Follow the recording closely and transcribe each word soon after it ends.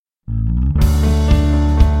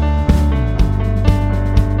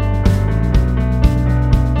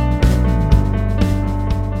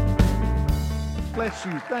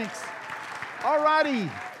Thanks. All righty.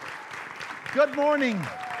 Good morning.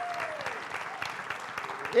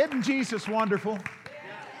 Isn't Jesus wonderful?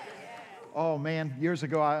 Oh, man. Years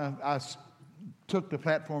ago, I took the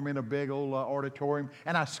platform in a big old auditorium,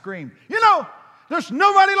 and I screamed, there's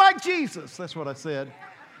nobody like Jesus. That's what I said.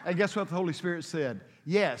 And guess what the Holy Spirit said?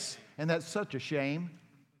 Yes, and that's such a shame.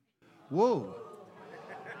 Whoa.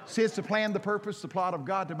 See, it's the plan, the purpose, the plot of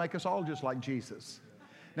God to make us all just like Jesus.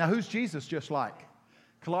 Now, who's Jesus just like?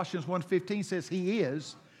 Colossians 1:15 says he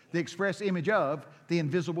is the express image of the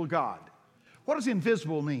invisible God. What does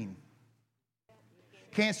invisible mean?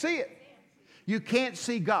 Can't see it. You can't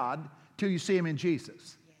see God till you see him in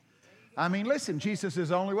Jesus. I mean, listen, Jesus is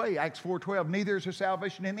the only way. Acts 4:12, neither is there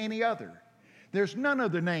salvation in any other. There's none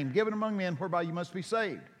other name given among men whereby you must be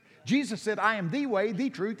saved. Jesus said, I am the way,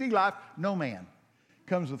 the truth, the life. No man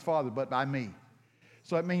comes with the Father but by me.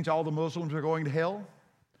 So that means all the Muslims are going to hell,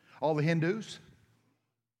 all the Hindus.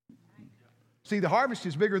 See, the harvest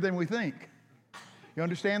is bigger than we think. You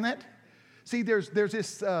understand that? See, there's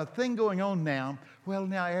this thing going on now. Well,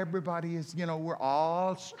 now everybody is, we're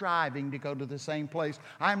all striving to go to the same place.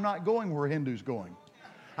 I'm not going where Hindus going.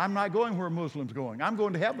 I'm not going where Muslims going. I'm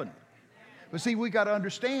going to heaven. But see, we got to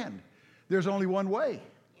understand, there's only one way.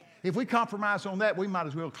 If we compromise on that, we might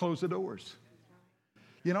as well close the doors.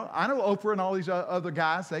 I know Oprah and all these other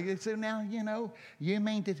guys, they say, now, you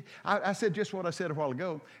mean that... I said just what I said a while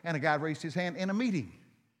ago, and a guy raised his hand in a meeting.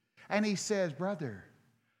 And he says, brother,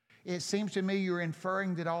 it seems to me you're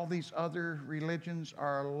inferring that all these other religions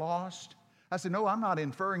are lost. I said, no, I'm not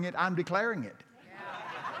inferring it, I'm declaring it.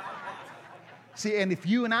 See, and if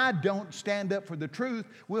you and I don't stand up for the truth,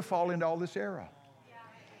 we'll fall into all this error.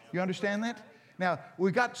 You understand that? Now,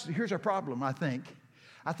 here's our problem, I think.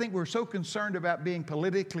 I think we're so concerned about being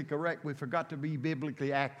politically correct, we forgot to be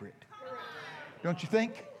biblically accurate. Don't you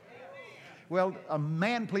think? Well, a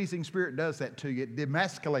man-pleasing spirit does that to you. It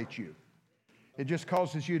demasculates you. It just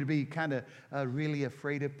causes you to be kind of really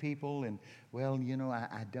afraid of people. And,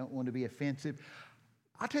 I don't want to be offensive.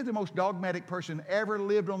 I'll tell you, the most dogmatic person ever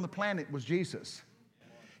lived on the planet was Jesus.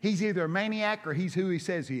 He's either a maniac or he's who he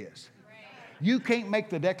says he is. You can't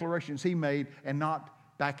make the declarations he made and not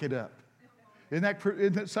back it up.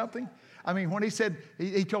 Isn't that something? I mean, when he said,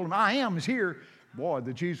 he told him, I am is here. Boy,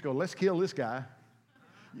 the Jews go, let's kill this guy.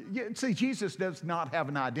 See, Jesus does not have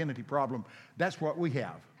an identity problem. That's what we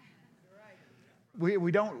have.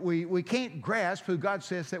 We can't grasp who God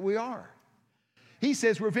says that we are. He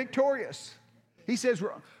says we're victorious. He says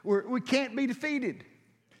we can't be defeated.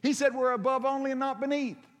 He said we're above only and not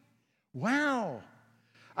beneath. Wow.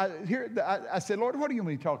 I said, Lord, what do you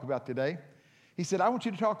want me to talk about today? He said, I want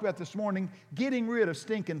you to talk about this morning getting rid of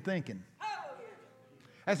stinking thinking.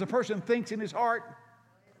 As a person thinks in his heart,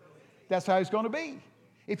 that's how he's going to be.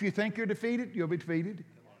 If you think you're defeated, you'll be defeated.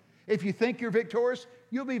 If you think you're victorious,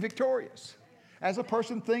 you'll be victorious. As a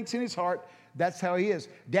person thinks in his heart, that's how he is.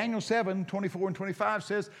 Daniel 7:24 and 25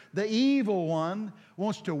 says, the evil one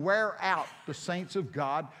wants to wear out the saints of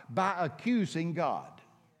God by accusing God.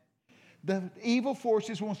 The evil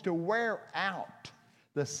forces wants to wear out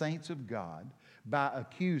the saints of God by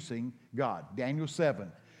accusing God. Daniel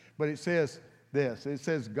 7. But it says this. It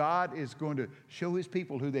says God is going to show his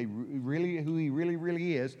people who he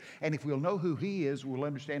really is. And if we'll know who he is, we'll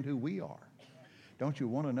understand who we are. Don't you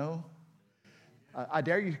want to know? I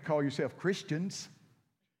dare you to call yourself Christians.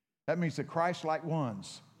 That means the Christ-like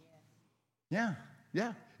ones. Yeah.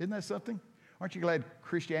 Isn't that something? Aren't you glad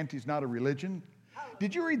Christianity is not a religion?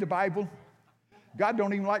 Did you read the Bible? God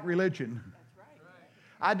don't even like religion.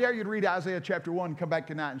 I dare you to read Isaiah chapter 1 and come back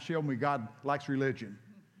tonight and show me God likes religion.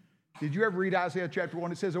 Did you ever read Isaiah chapter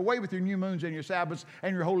 1? It says, away with your new moons and your Sabbaths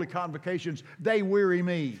and your holy convocations. They weary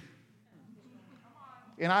me.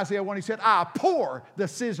 In Isaiah 1, he said, I abhor the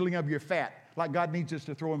sizzling of your fat. Like God needs us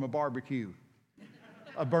to throw him a barbecue,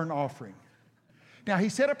 a burnt offering. Now, he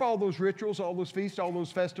set up all those rituals, all those feasts, all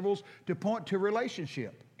those festivals to point to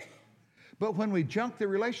relationship. But when we junk the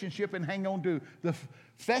relationship and hang on to the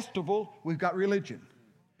festival, we've got religion.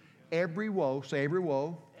 Every woe, say every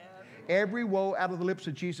woe. Every woe out of the lips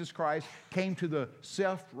of Jesus Christ came to the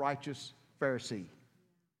self-righteous Pharisee.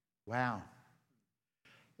 Wow.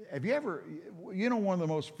 Have you ever, one of the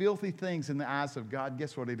most filthy things in the eyes of God,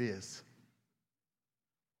 guess what it is?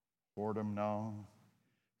 Boredom, no.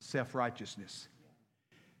 Self-righteousness.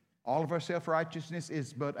 All of our self-righteousness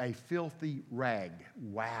is but a filthy rag.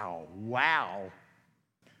 Wow.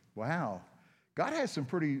 God has some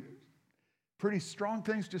pretty strong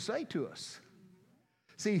things to say to us.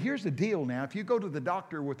 See, here's the deal now. If you go to the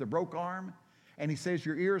doctor with a broke arm and he says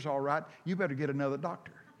your ear's all right, you better get another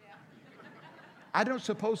doctor. I don't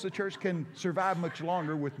suppose the church can survive much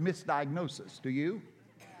longer with misdiagnosis, do you?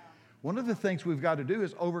 One of the things we've got to do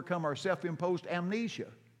is overcome our self-imposed amnesia.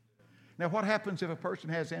 Now, what happens if a person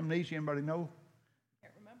has amnesia? Anybody know?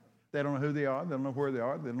 Can't remember. They don't know who they are. They don't know where they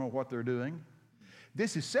are. They don't know what they're doing.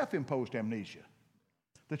 This is self-imposed amnesia.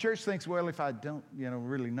 The church thinks, well, if I don't,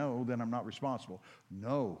 really know, then I'm not responsible.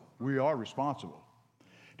 No, we are responsible.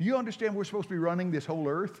 Do you understand we're supposed to be running this whole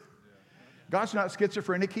earth? God's not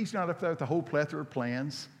schizophrenic. He's not up there with a whole plethora of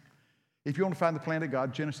plans. If you want to find the plan of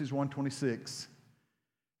God, Genesis 1:26.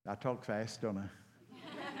 I talk fast, don't I?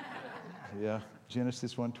 Yeah,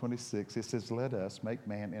 Genesis 1:26. It says, let us make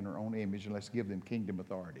man in our own image and let's give them kingdom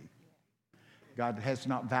authority. God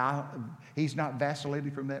He's not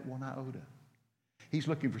vacillating from that one iota. He's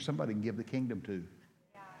looking for somebody to give the kingdom to.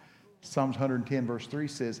 Psalms 110 verse 3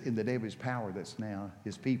 says, in the day of his power, that's now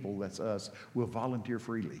his people, that's us, will volunteer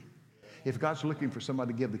freely. If God's looking for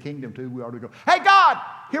somebody to give the kingdom to, we ought to go, hey God,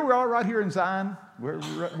 here we are right here in Zion. We're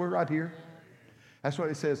right here. That's what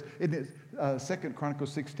it says. In 2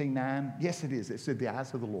 Chronicles 16:9, yes it is. It said the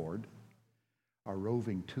eyes of the Lord are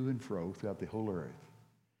roving to and fro throughout the whole earth.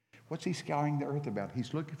 What's he scouring the earth about?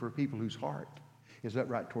 He's looking for people whose heart is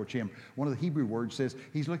upright towards him. One of the Hebrew words says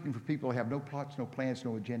he's looking for people who have no plots, no plans,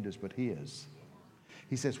 no agendas but his.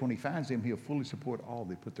 He says when he finds them, he'll fully support all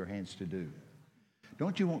they put their hands to do.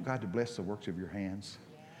 Don't you want God to bless the works of your hands?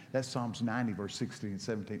 That's Psalms 90, verse 16 and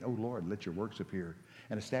 17. Oh, Lord, let your works appear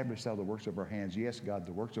and establish thou the works of our hands. Yes, God,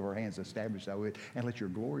 the works of our hands establish thou it, and let your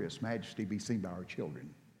glorious majesty be seen by our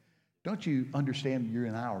children. Don't you understand you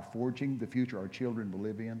and I are forging the future our children will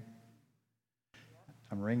live in?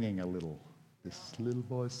 I'm ringing a little. This little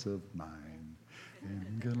voice of mine,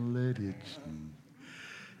 I'm gonna let it sing.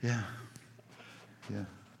 Yeah.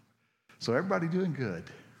 So everybody doing good.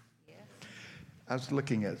 I was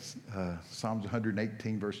looking at Psalms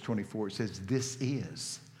 118, verse 24. It says, this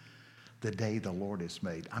is the day the Lord has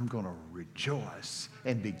made. I'm going to rejoice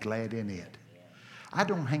and be glad in it. I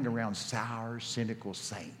don't hang around sour, cynical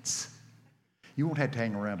saints. You won't have to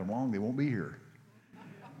hang around them long. They won't be here.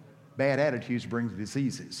 Bad attitudes bring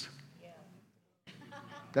diseases.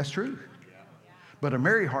 That's true. But a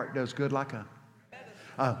merry heart does good like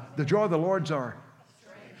the joy of the Lord's our.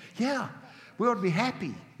 Yeah. We ought to be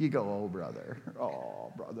happy. You go, oh, brother,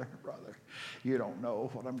 you don't know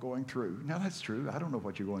what I'm going through. Now, that's true. I don't know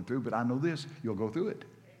what you're going through, but I know this. You'll go through it.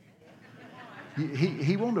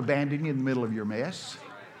 He won't abandon you in the middle of your mess.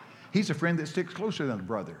 He's a friend that sticks closer than a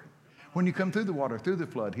brother. When you come through the water, through the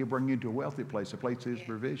flood, he'll bring you to a wealthy place, a place of his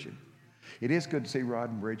provision. It is good to see Rod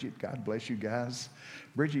and Bridget. God bless you guys.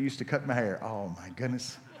 Bridget used to cut my hair. Oh, my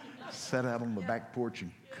goodness. Sat out on the back porch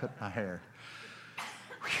and cut my hair.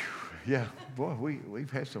 Yeah, boy, we've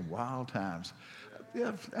had some wild times.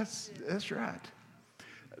 Yeah, that's right.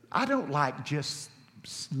 I don't like just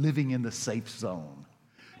living in the safe zone.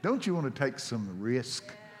 Don't you want to take some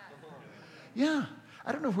risk? Yeah.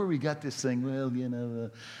 I don't know where we got this thing. Well,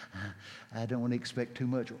 I don't want to expect too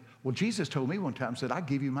much. Well, Jesus told me one time, said, I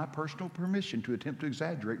give you my personal permission to attempt to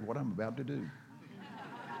exaggerate what I'm about to do.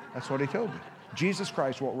 That's what he told me. Jesus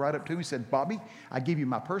Christ walked right up to me and said, Bobby, I give you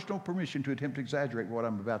my personal permission to attempt to exaggerate what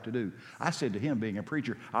I'm about to do. I said to him, being a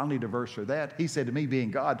preacher, I'll need a verse for that. He said to me,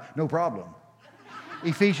 being God, no problem.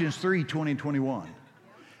 Ephesians 3:20 and 21.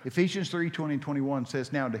 Ephesians 3:20 and 21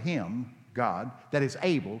 says, now to him, God, that is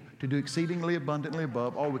able to do exceedingly abundantly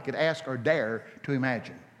above all we could ask or dare to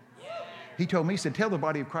imagine. He told me, he said, tell the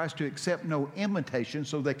body of Christ to accept no imitation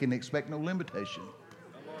so they can expect no limitation.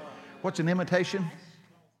 What's an imitation?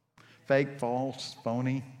 Fake, false,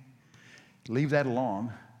 phony. Leave that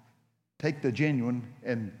alone. Take the genuine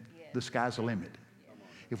and the sky's the limit.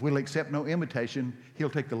 If we'll accept no imitation, he'll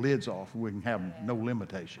take the lids off and we can have no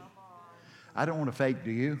limitation. I don't want to fake,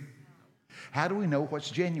 do you? How do we know what's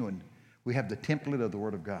genuine? We have the template of the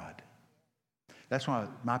Word of God. That's why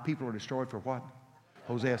my people are destroyed for what?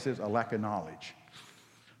 Hosea says, a lack of knowledge.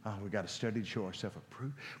 Oh, we got to study to show ourselves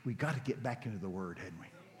approved. We got to get back into the Word, hadn't we?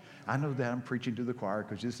 I know that I'm preaching to the choir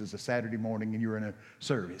because this is a Saturday morning and you're in a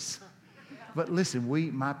service. But listen,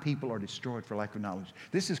 my people are destroyed for lack of knowledge.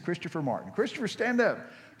 This is Christopher Martin. Christopher, stand up.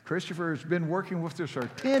 Christopher has been working with us for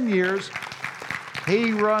 10 years.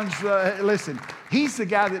 He runs listen, he's the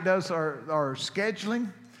guy that does our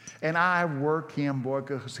scheduling. And I work him, boy,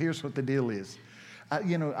 because here's what the deal is.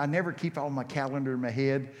 I never keep all my calendar in my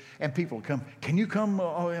head. And people come, can you come?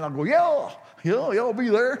 And I'll go, yeah, I'll be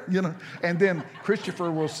there. And then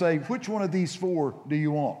Christopher will say, which one of these 4 do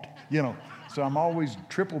you want? So I'm always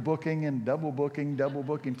triple booking and double booking,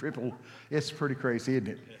 triple. It's pretty crazy, isn't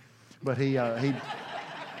it? But he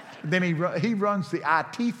runs the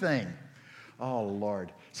IT thing. Oh,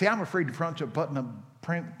 Lord. See, I'm afraid to punch a button. I'm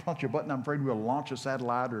afraid we'll launch a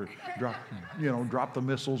satellite or drop the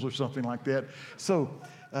missiles or something like that. So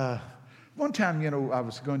one time, I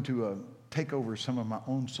was going to take over some of my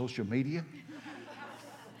own social media.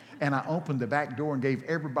 And I opened the back door and gave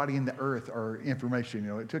everybody in the earth our information.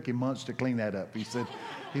 It took him months to clean that up. He said,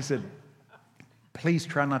 please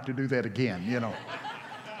try not to do that again,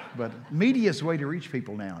 But media's a way to reach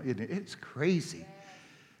people now, isn't it? It's crazy.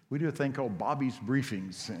 We do a thing called Bobby's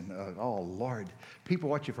Briefings. And, oh, Lord, people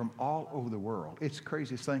watch you from all over the world. It's the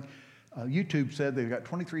craziest thing. YouTube said they've got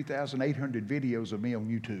 23,800 videos of me on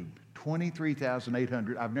YouTube.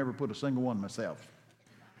 23,800. I've never put a single one myself.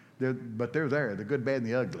 But they're there, the good, bad, and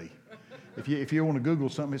the ugly. If you want to Google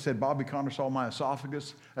something, it said Bobby Conner saw my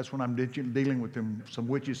esophagus. That's when I'm dealing with some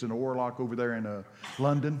witches in a warlock over there in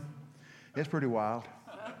London. It's pretty wild.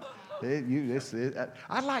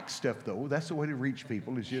 I like stuff, though. That's the way to reach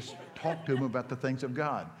people, is just talk to them about the things of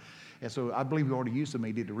God. And so I believe we ought to use the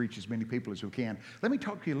media to reach as many people as we can. Let me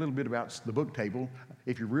talk to you a little bit about the book table.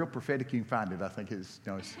 If you're real prophetic, you can find it. I think it's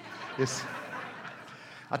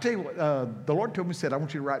I'll tell you what, the Lord told me, said, I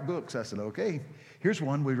want you to write books. I said, okay, here's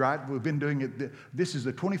one. We've been doing it. This is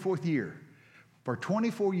the 24th year. For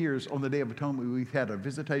 24 years on the Day of Atonement, we've had a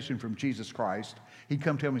visitation from Jesus Christ. He'd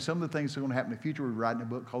come tell me some of the things that are going to happen in the future. We're writing a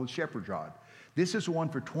book called The Shepherd's Rod. This is one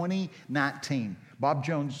for 2019. Bob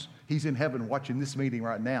Jones, he's in heaven watching this meeting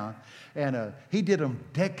right now. And he did them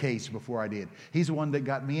decades before I did. He's the one that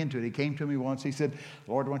got me into it. He came to me once. He said,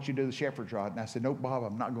 Lord, why don't you do The Shepherd's Rod? And I said, no, Bob,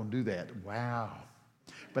 I'm not going to do that. Wow.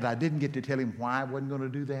 But I didn't get to tell him why I wasn't going to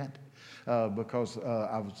do that because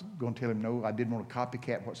I was going to tell him no, I didn't want to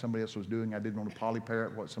copycat what somebody else was doing. I didn't want to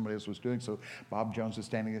polyparrot what somebody else was doing. So Bob Jones is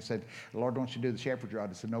standing there and said, Lord, don't you do The Shepherd's Rod?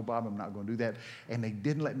 I said, no, Bob, I'm not going to do that. And they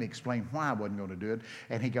didn't let me explain why I wasn't going to do it.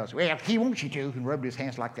 And he goes, well, he wants you to, and rubbed his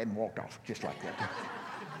hands like that and walked off just like that.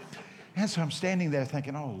 And so I'm standing there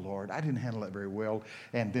thinking, oh, Lord, I didn't handle that very well.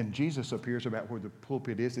 And then Jesus appears about where the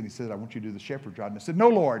pulpit is, and he said, I want you to do The Shepherd's Rod. And I said, no,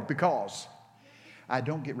 Lord, because I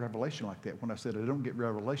don't get revelation like that. When I said I don't get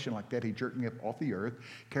revelation like that, he jerked me up off the earth,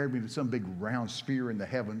 carried me to some big round sphere in the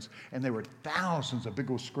heavens, and there were thousands of big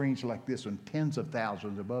old screens like this, and tens of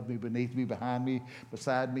thousands above me, beneath me, behind me,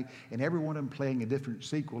 beside me, and every one of them playing a different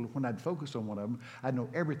sequel. When I'd focus on one of them, I'd know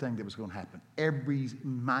everything that was going to happen, every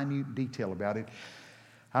minute detail about it.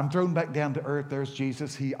 I'm thrown back down to earth. There's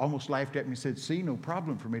Jesus. He almost laughed at me and said, see, no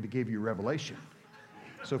problem for me to give you revelation.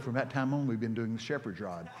 So from that time on, we've been doing The Shepherd's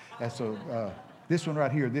Rod. And so this one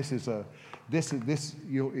right here,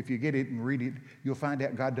 if you get it and read it, you'll find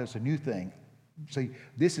out God does a new thing. See,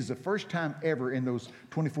 this is the first time ever in those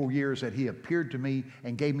 24 years that he appeared to me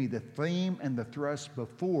and gave me the theme and the thrust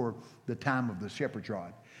before the time of The Shepherd's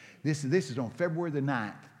Rod. This is on February the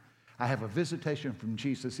 9th. I have a visitation from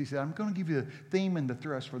Jesus. He said, I'm going to give you the theme and the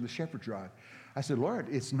thrust for The Shepherd's Rod. I said, Lord,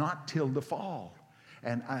 it's not till the fall.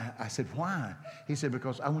 And I said, why? He said,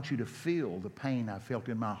 because I want you to feel the pain I felt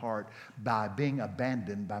in my heart by being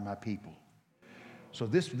abandoned by my people. So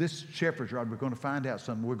this Shepherd's Rod, we're going to find out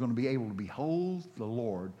something. We're going to be able to behold the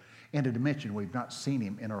Lord in a dimension we've not seen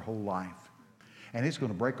him in our whole life. And it's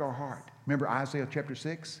going to break our heart. Remember Isaiah chapter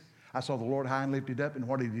 6? I saw the Lord high and lifted up, and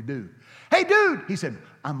what did he do? Hey, dude! He said,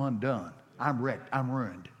 I'm undone. I'm wrecked. I'm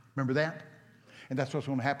ruined. Remember that? And that's what's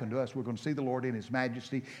going to happen to us. We're going to see the Lord in his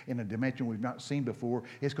majesty in a dimension we've not seen before.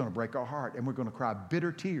 It's going to break our heart, and we're going to cry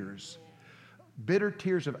bitter tears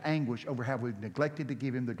of anguish over how we've neglected to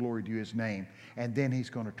give him the glory due his name. And then he's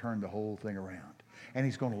going to turn the whole thing around. And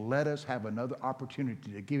he's going to let us have another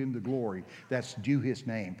opportunity to give him the glory that's due his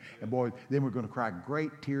name. And boy, then we're going to cry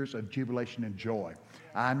great tears of jubilation and joy.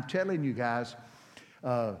 I'm telling you guys,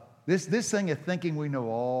 this thing of thinking we know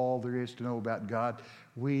all there is to know about God,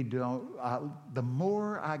 we don't. The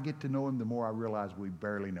more I get to know him, the more I realize we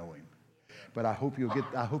barely know him. But I hope you'll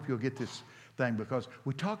get this thing, because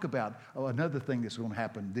we talk about another thing that's going to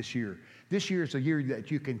happen this year. This year is a year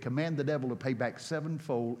that you can command the devil to pay back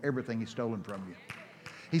sevenfold everything he's stolen from you.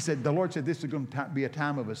 He said, the Lord said this is going to be a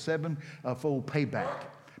time of a sevenfold payback.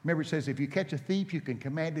 Remember, it says if you catch a thief, you can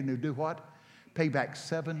command him to do what? Pay back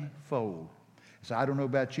sevenfold. So I don't know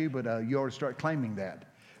about you, but you ought to start claiming that.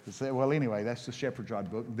 Well, anyway, that's the Shepherd's Rod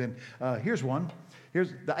book. Then here's one.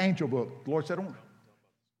 Here's the angel book. The Lord said,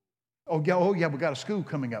 oh yeah, we got a school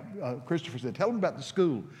coming up. Christopher said, tell them about the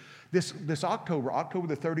school. This October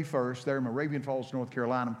the 31st, there in Moravian Falls, North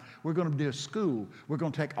Carolina, we're going to do a school. We're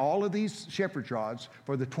going to take all of these Shepherd's Rods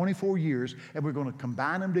for the 24 years, and we're going to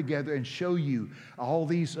combine them together and show you all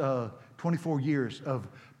these 24 years of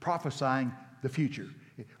prophesying the future.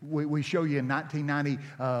 We show you in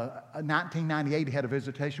 1998, had a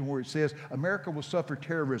visitation where it says, America will suffer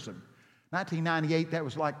terrorism. 1998, that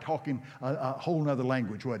was like talking a whole nother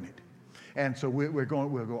language, wasn't it? And so we'll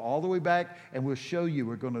go all the way back, and we'll show you.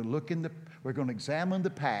 We're going to examine the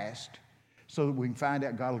past so that we can find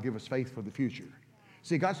out God will give us faith for the future.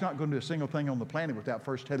 See, God's not going to do a single thing on the planet without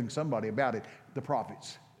first telling somebody about it, the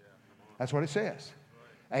prophets. That's what it says.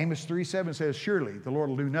 Amos 3:7 says, surely the Lord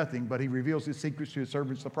will do nothing, but he reveals his secrets to his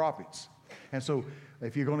servants, the prophets. And so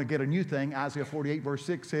if you're going to get a new thing, Isaiah 48 verse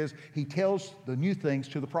 6 says, he tells the new things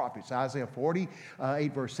to the prophets. Isaiah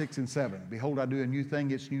 48 verse 6 and 7. Behold, I do a new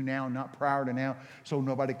thing. It's new now, not prior to now. So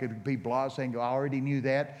nobody could be blasé saying, I already knew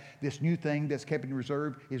that. This new thing that's kept in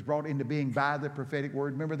reserve is brought into being by the prophetic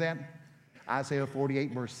word. Remember that? Isaiah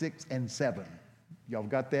 48 verse 6 and 7. Y'all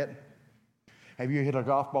got that? Have you hit a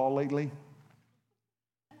golf ball lately?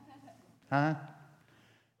 Huh?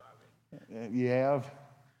 You have?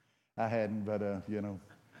 I hadn't, but,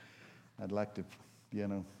 I'd like to,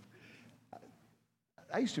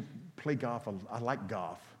 I used to play golf. I like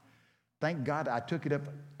golf. Thank God I took it up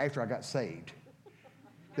after I got saved.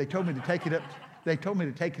 They told me to take it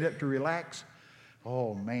up to relax.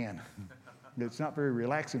 Oh, man. It's not very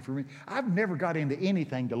relaxing for me. I've never got into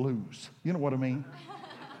anything to lose. You know what I mean?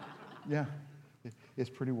 Yeah. It's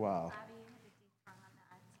pretty wild.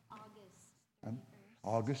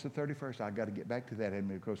 August the 31st. I got to get back to that.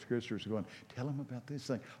 And of course, Christopher's going, tell them about this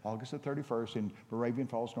thing. August the 31st in Moravian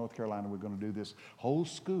Falls, North Carolina, we're going to do this whole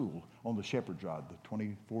school on the Shepherd's Rod, the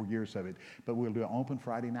 24 years of it. But we'll do an open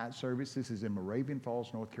Friday night service. This is in Moravian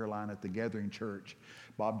Falls, North Carolina at the Gathering Church.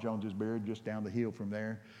 Bob Jones is buried just down the hill from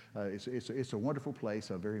there. It's a wonderful place,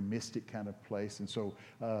 a very mystic kind of place. And so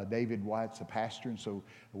David White's a pastor, and so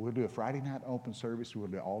we'll do a Friday night open service. We'll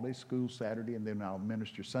do all-day school Saturday, and then I'll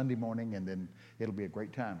minister Sunday morning, and then it'll be a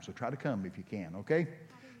great time. So try to come if you can, okay?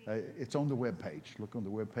 It's on the webpage. Look on the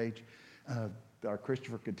webpage. Our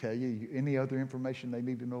Christopher could tell you any other information they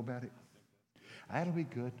need to know about it. That'll be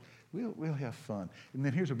good. We'll have fun. And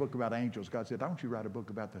then here's a book about angels. God said, I want you to write a book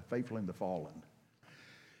about the faithful and the fallen.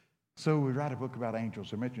 So we write a book about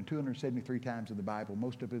angels. They're mentioned 273 times in the Bible.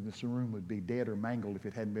 Most of it in this room would be dead or mangled if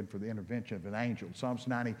it hadn't been for the intervention of an angel. Psalms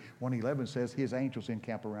 91:11 says his angels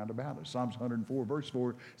encamp around about us. Psalms 104 verse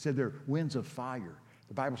 4 said they're winds of fire.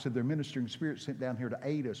 The Bible said they're ministering spirits sent down here to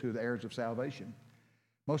aid us who are the heirs of salvation.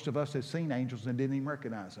 Most of us have seen angels and didn't even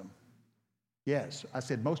recognize them. Yes, I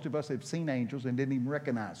said most of us have seen angels and didn't even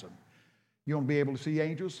recognize them. You want to be able to see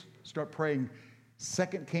angels? Start praying 2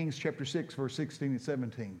 Kings chapter 6 verse 16 and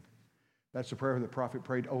 17. That's the prayer the prophet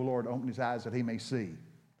prayed, oh Lord, open his eyes that he may see.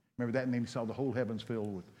 Remember that? And then he saw the whole heavens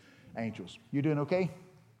filled with angels. You doing okay?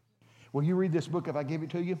 Will you read this book if I give it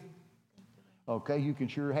to you? Okay, you can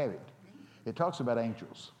sure have it. It talks about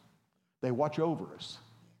angels. They watch over us.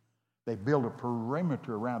 They build a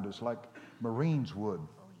perimeter around us like Marines would.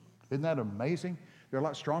 Isn't that amazing? They're a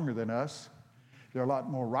lot stronger than us. They're a lot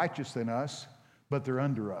more righteous than us, but they're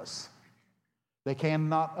under us. They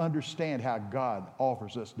cannot understand how God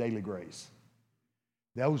offers us daily grace.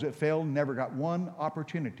 Those that failed never got one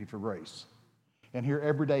opportunity for grace. And here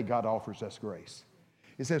every day God offers us grace.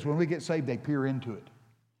 It says when we get saved, they peer into it.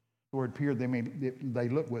 The word peer, they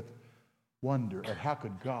look with wonder at how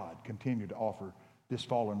could God continue to offer this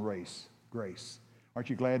fallen race grace. Aren't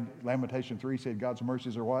you glad Lamentation 3 said God's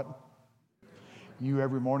mercies are what? You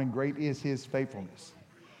every morning, great is his faithfulness.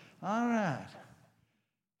 All right.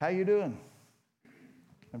 How you doing?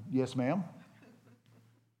 Yes, ma'am.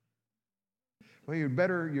 Well, you're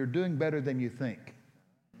doing better than you think.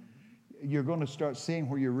 You're going to start seeing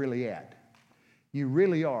where you're really at. You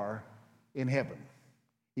really are in heaven.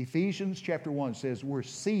 Ephesians chapter 1 says we're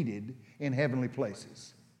seated in heavenly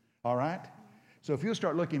places. All right? So if you'll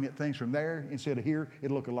start looking at things from there instead of here,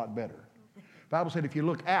 it'll look a lot better. The Bible said if you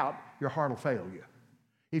look out, your heart will fail you.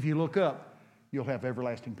 If you look up, you'll have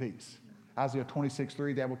everlasting peace. Isaiah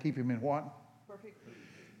 26:3, that will keep him in what? Perfect peace.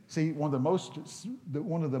 See, one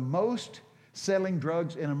of the most selling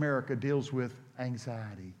drugs in America deals with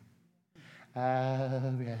anxiety.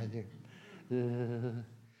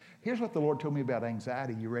 Here's what the Lord told me about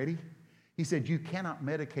anxiety. You ready? He said, you cannot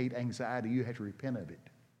medicate anxiety. You have to repent of it.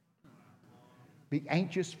 Be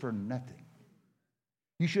anxious for nothing.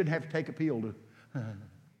 You shouldn't have to take a pill to...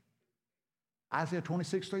 Isaiah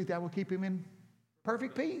 26:3, that will keep him in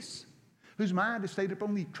perfect peace, whose mind is stayed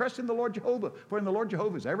upon thee. Trust in the Lord Jehovah, for in the Lord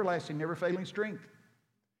Jehovah is everlasting, never failing strength.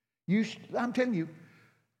 I'm telling you,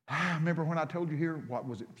 I remember when I told you here, what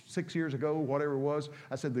was it, 6 years ago, whatever it was,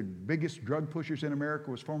 I said the biggest drug pushers in America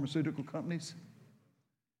was pharmaceutical companies.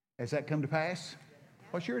 Has that come to pass?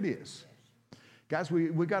 Well, sure it is. Guys,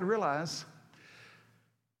 we got to realize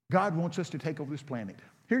God wants us to take over this planet.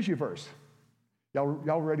 Here's your verse.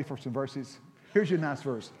 Y'all ready for some verses? Here's your nice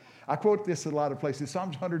verse. I quote this a lot of places.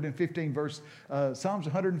 Psalms 115, verse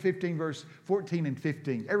 14 and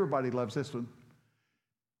 15. Everybody loves this one.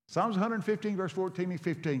 Psalms 115, verse 14 and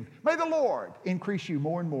 15. May the Lord increase you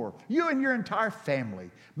more and more, you and your entire family.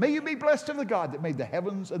 May you be blessed of the God that made the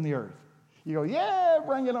heavens and the earth. You go, yeah,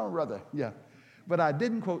 bring it on, brother. Yeah. But I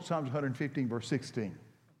didn't quote Psalms 115, verse 16.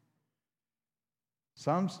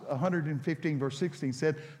 Psalms 115, verse 16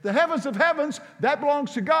 said, the heavens of heavens, that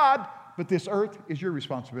belongs to God, but this earth is your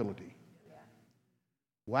responsibility.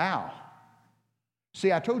 Wow.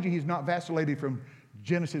 See, I told you he's not vacillated from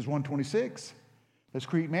Genesis 1:26. Let's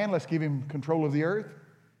create man, let's give him control of the earth.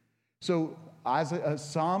 So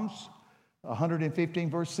Psalms 115,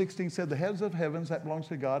 verse 16 said, the heavens of heavens, that belongs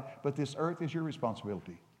to God, but this earth is your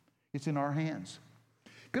responsibility. It's in our hands.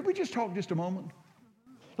 Could we just talk just a moment?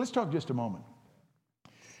 Let's talk just a moment.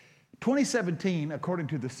 2017, according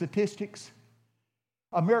to the statistics,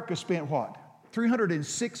 America spent what?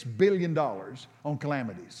 $306 billion on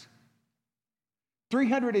calamities.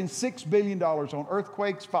 $306 billion on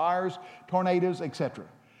earthquakes, fires, tornadoes, etc.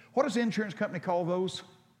 What does the insurance company call those?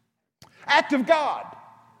 Act of God.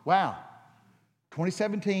 Wow.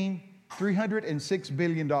 2017, $306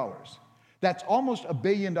 billion. That's almost $1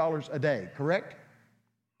 billion a day, correct?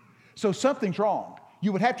 So something's wrong.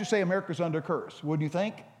 You would have to say America's under curse, wouldn't you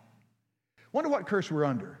think? Wonder what curse we're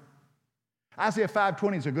under. Isaiah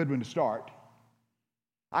 5:20 is a good one to start.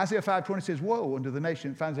 Isaiah 5:20 says, woe unto the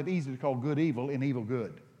nation that finds it easy to call good evil and evil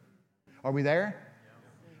good. Are we there?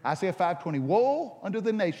 Yeah. Isaiah 5:20, woe unto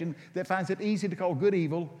the nation that finds it easy to call good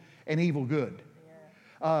evil and evil good.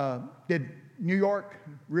 Yeah. Did New York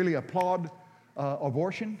really applaud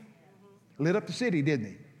abortion? Lit up the city, didn't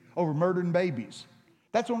he? Over murdering babies.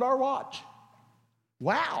 That's on our watch.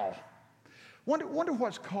 Wow. Wonder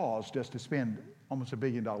what's caused us to spend almost $1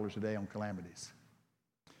 billion a day on calamities.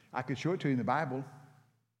 I could show it to you in the Bible.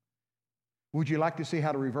 Would you like to see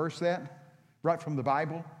how to reverse that? Right from the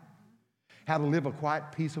Bible? How to live a quiet,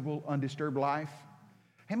 peaceable, undisturbed life?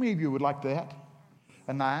 How many of you would like that?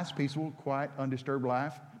 A nice, peaceful, quiet, undisturbed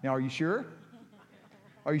life? Now, are you sure?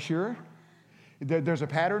 Are you sure? There's a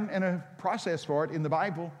pattern and a process for it in the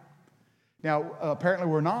Bible. Now, apparently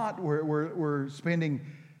we're not. We're spending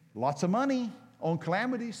lots of money on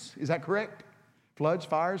calamities. Is that correct? Floods,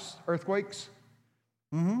 fires, earthquakes?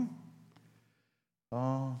 Mm-hmm.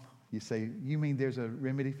 Oh, you say, you mean there's a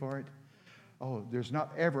remedy for it? Oh, there's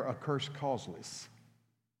not ever a curse causeless.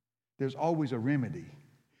 There's always a remedy.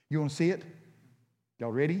 You want to see it?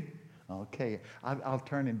 Y'all ready? Okay. I'll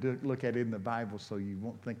turn and look at it in the Bible so you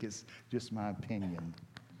won't think it's just my opinion.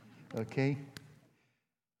 Okay?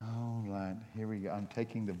 All right. Here we go. I'm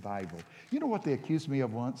taking the Bible. You know what they accused me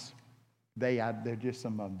of once? They're just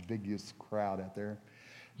some biggest crowd out there.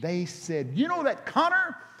 They said, you know that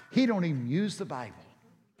Connor, he don't even use the Bible.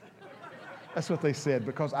 That's what they said,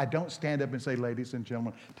 because I don't stand up and say, ladies and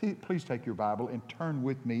gentlemen, please take your Bible and turn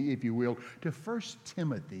with me, if you will, to 1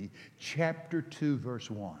 Timothy chapter 2, verse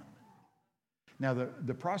 1. Now,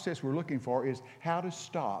 the process we're looking for is how to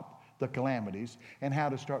stop the calamities and how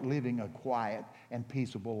to start living a quiet and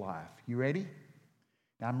peaceable life. You ready?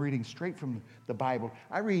 Now, I'm reading straight from the Bible.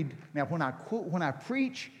 When I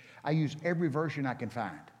preach, I use every version I can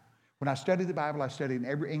find. When I study the Bible, I study in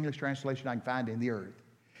every English translation I can find in the earth.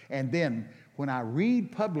 And then when I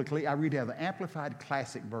read publicly, I read out the Amplified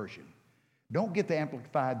Classic Version. Don't get the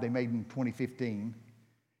Amplified they made in 2015.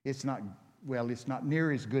 It's not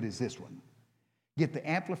near as good as this one. Get the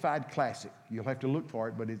Amplified Classic. You'll have to look for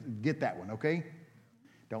it, but get that one, okay?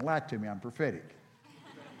 Don't lie to me, I'm prophetic.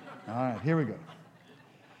 All right, here we go.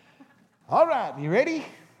 All right, you ready?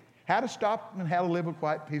 How to stop and how to live a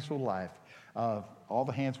quiet, peaceful life. All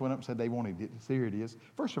the hands went up and said they wanted it. So here it is.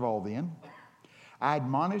 First of all, then, I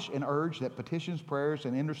admonish and urge that petitions, prayers,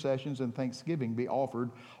 and intercessions and thanksgiving be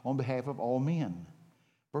offered on behalf of all men.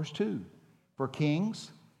 Verse 2, for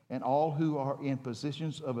kings and all who are in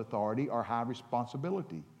positions of authority or high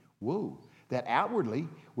responsibility. Whoa. That outwardly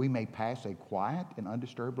we may pass a quiet and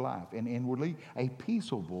undisturbed life, and inwardly a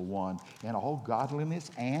peaceable one in all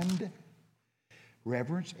godliness and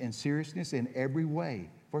reverence and seriousness in every way.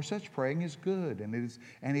 For such praying is good, and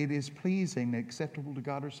it is pleasing and acceptable to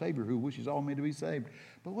God our Savior, who wishes all men to be saved.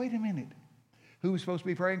 But wait a minute. Who are we supposed to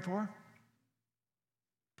be praying for?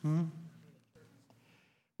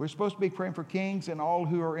 We're supposed to be praying for kings and all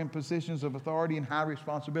who are in positions of authority and high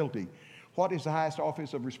responsibility. What is the highest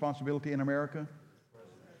office of responsibility in America?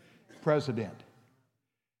 President.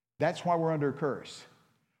 That's why we're under a curse.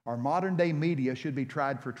 Our modern day media should be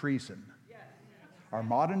tried for treason. Our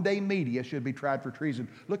modern day media should be tried for treason.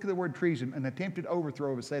 Look at the word treason, an attempted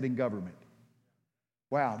overthrow of a sitting government.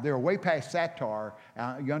 Wow, they're way past satire.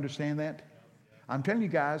 You understand that? I'm telling you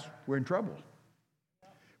guys, we're in trouble.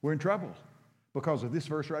 We're in trouble because of this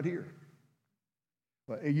verse right here.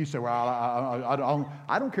 You say, well,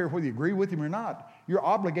 I don't care whether you agree with him or not. You're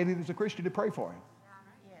obligated as a Christian to pray for him.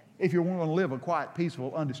 If you want to live a quiet,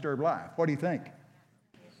 peaceful, undisturbed life. What do you think?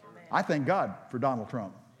 I thank God for Donald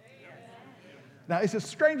Trump. Now, it's the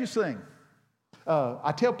strangest thing.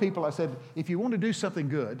 I tell people, I said, if you want to do something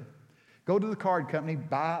good, go to the card company,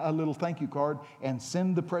 buy a little thank you card, and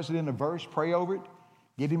send the president a verse, pray over it,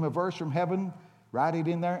 get him a verse from heaven, write it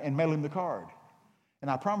in there, and mail him the card.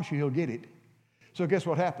 And I promise you he'll get it. So guess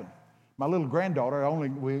what happened? My little granddaughter,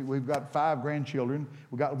 we've got 5 grandchildren.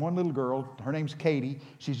 We got one little girl. Her name's Katie.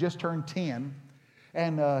 She's just turned 10.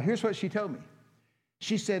 And here's what she told me.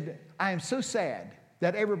 She said, I am so sad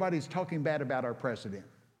that everybody's talking bad about our president.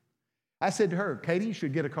 I said to her, Katie, you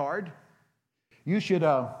should get a card. You should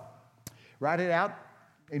write it out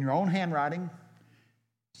in your own handwriting.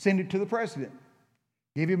 Send it to the president.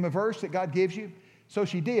 Give him a verse that God gives you. So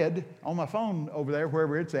she did on my phone over there,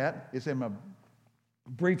 wherever it's at. It's in my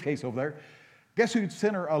briefcase over there. Guess who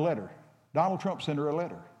sent her a letter? Donald Trump sent her a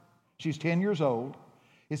letter. She's 10 years old.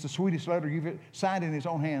 It's the sweetest letter you've signed in his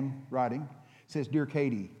own handwriting. It says, Dear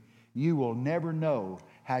Katie, you will never know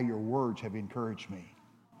how your words have encouraged me.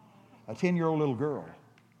 A 10-year-old little girl.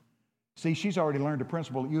 See, she's already learned a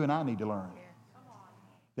principle that you and I need to learn.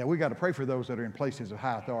 That we got to pray for those that are in places of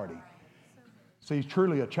high authority. See,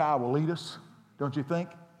 truly a child will lead us, don't you think?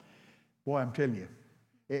 Boy, I'm telling you,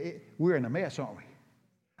 we're in a mess, aren't we?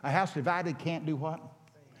 A house divided can't do what?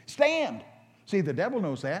 Stand. See, the devil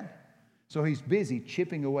knows that. So he's busy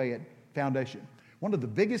chipping away at foundation. One of the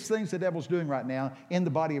biggest things the devil's doing right now in the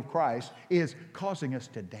body of Christ is causing us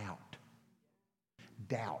to doubt.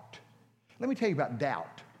 Doubt. Let me tell you about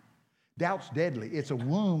doubt. Doubt's deadly. It's a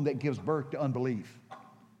womb that gives birth to unbelief.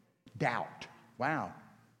 Doubt. Wow.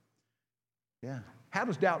 Yeah. How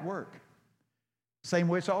does doubt work? Same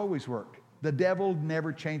way it's always worked. The devil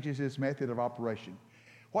never changes his method of operation.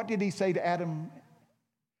 What did he say to Adam?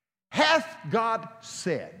 Hath God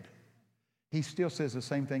said? He still says the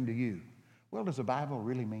same thing to you. Well, does the Bible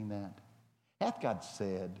really mean that? Hath God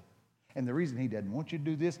said? And the reason he doesn't want you to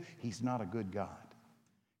do this, he's not a good God.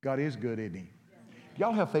 God is good, isn't he?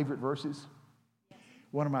 Y'all have favorite verses?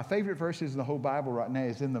 One of my favorite verses in the whole Bible right now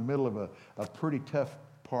is in the middle of a pretty tough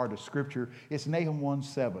part of Scripture. It's Nahum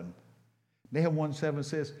 1:7. Nahum 1:7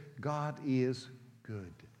 says, God is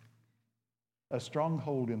good. A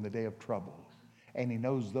stronghold in the day of trouble. And he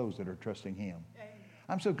knows those that are trusting him.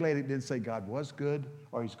 I'm so glad it didn't say God was good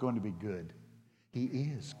or he's going to be good. He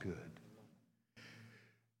is good.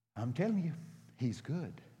 I'm telling you, he's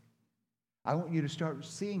good. I want you to start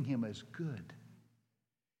seeing him as good.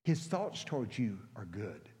 His thoughts towards you are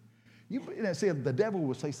good. See, the devil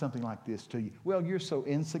will say something like this to you. Well, you're so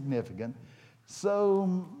insignificant,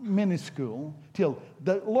 so minuscule, till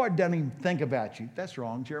the Lord doesn't even think about you. That's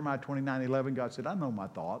wrong. Jeremiah 29:11, God said, I know my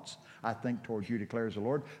thoughts I think towards you, declares the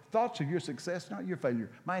Lord. Thoughts of your success, not your failure.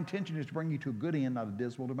 My intention is to bring you to a good end, not a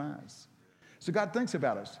dismal demise. So God thinks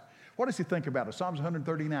about us. What does he think about us? Psalms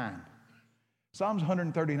 139. Psalms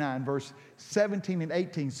 139, verse 17 and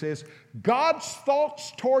 18 says, God's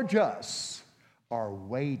thoughts towards us are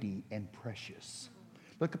weighty and precious.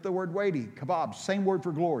 Look at the word weighty, kabab, same word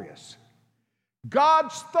for glorious.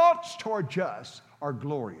 God's thoughts towards us are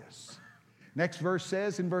glorious. Next verse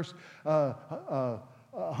says in verse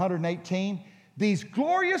 118, these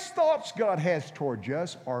glorious thoughts God has towards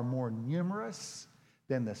us are more numerous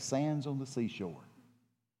than the sands on the seashore.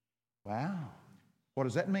 Wow. What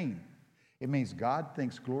does that mean? It means God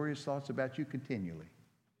thinks glorious thoughts about you continually.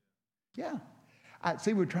 Yeah.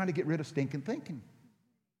 See, we're trying to get rid of stinking thinking.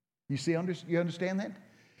 You see, you understand that?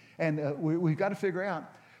 And we've got to figure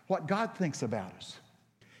out what God thinks about us.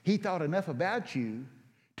 He thought enough about you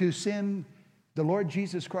to send the Lord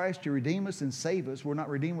Jesus Christ to redeem us and save us. We're not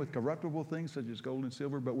redeemed with corruptible things such as gold and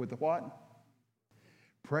silver, but with the what?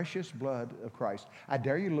 Precious blood of Christ. I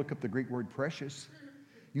dare you to look up the Greek word precious.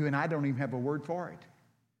 You and I don't even have a word for it.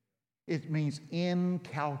 It means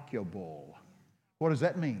incalculable. What does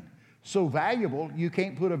that mean? So valuable, you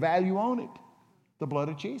can't put a value on it. The blood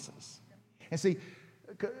of Jesus. And see,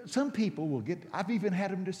 some people will get, I've even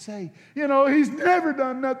had them to say, he's never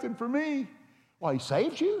done nothing for me. Well, he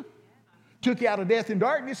saved you. Took you out of death and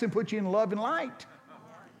darkness and put you in love and light.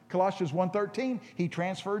 Colossians 1:13, he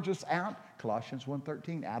transfers us out, Colossians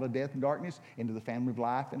 1:13, out of death and darkness into the family of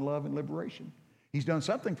life and love and liberation. He's done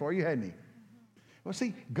something for you, hasn't he? Well,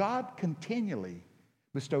 see, God continually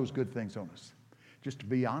bestows good things on us. Just to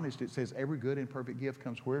be honest, it says every good and perfect gift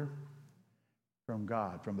comes where? from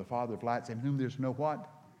God, from the Father of lights, in whom there's no what?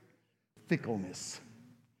 Fickleness.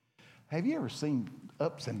 Have you ever seen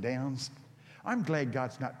ups and downs? I'm glad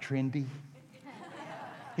God's not trendy.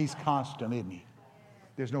 He's constant, isn't he?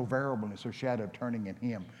 There's no variableness or shadow of turning in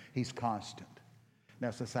him. He's constant.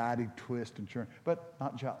 Now, society twists and turns, but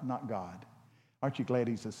not God. Aren't you glad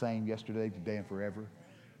he's the same yesterday, today, and forever?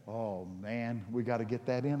 Oh, man, we got to get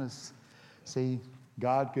that in us. See,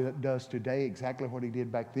 God does today exactly what he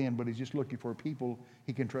did back then, but he's just looking for people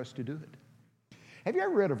he can trust to do it. Have you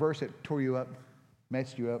ever read a verse that tore you up,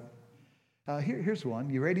 messed you up? Here's one.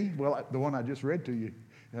 You ready? Well, the one I just read to you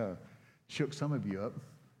shook some of you up.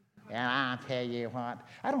 And I'll tell you what,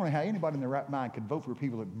 I don't know how anybody in their right mind could vote for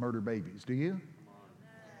people that murder babies. Do you?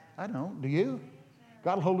 I don't. Do you?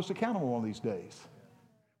 God will hold us accountable one of these days.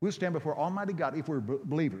 We'll stand before Almighty God, if we're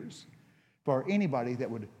believers, for anybody that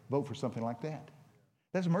would vote for something like that.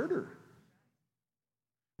 That's murder.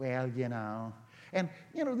 Well, you know. And,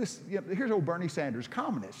 you know, here's old Bernie Sanders,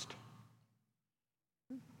 communist.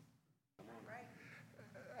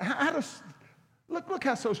 Look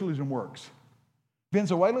how socialism works.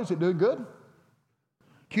 Venezuela, is it doing good?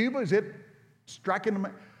 Cuba, is it striking them?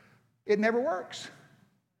 It never works.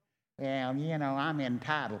 Well, you know, I'm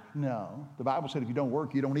entitled. No. The Bible said if you don't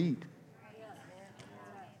work, you don't eat.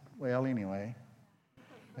 Well, anyway.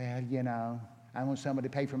 Well, you know, I want somebody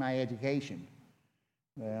to pay for my education.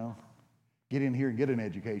 Well, get in here and get an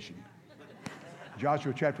education.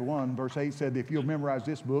 Joshua chapter 1, verse 8 said, if you'll memorize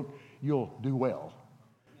this book, you'll do well.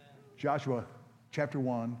 Joshua chapter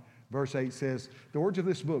 1, verse 8 says, the words of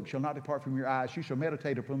this book shall not depart from your eyes. You shall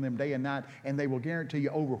meditate upon them day and night, and they will guarantee you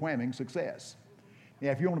overwhelming success. Now,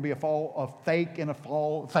 if you want to be a fake and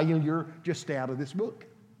a failure, just stay out of this book.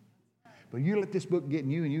 But you let this book get in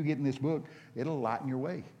you, and you get in this book, it'll lighten your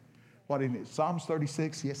way. What is it? Psalms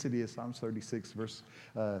 36? Yes, it is. Psalms 36, verse,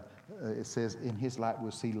 it says, in his light we'll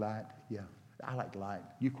see light. Yeah, I like light.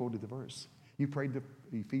 You quoted the verse. You prayed the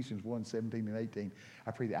Ephesians 1, 17 and 18.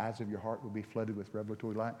 I pray the eyes of your heart will be flooded with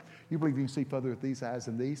revelatory light. You believe you can see further with these eyes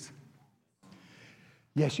than these?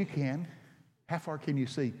 Yes, you can. How far can you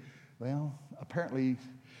see? Well, apparently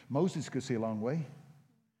Moses could see a long way.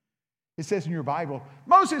 It says in your Bible,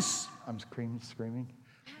 Moses, I'm screaming,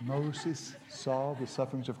 Moses saw the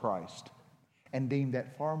sufferings of Christ and deemed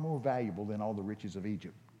that far more valuable than all the riches of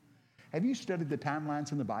Egypt. Have you studied the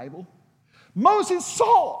timelines in the Bible? Moses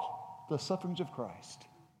saw the sufferings of Christ.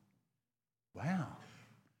 Wow.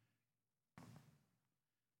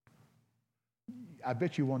 I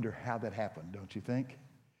bet you wonder how that happened, don't you think?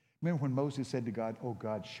 Remember when Moses said to God, oh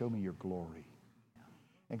God, show me your glory.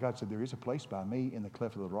 And God said, there is a place by me in the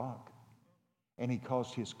cleft of the rock. And he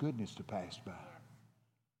caused his goodness to pass by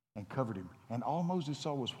and covered him. And all Moses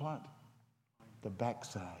saw was what? The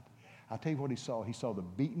backside. I'll tell you what he saw. He saw the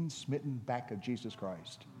beaten, smitten back of Jesus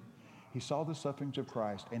Christ. He saw the sufferings of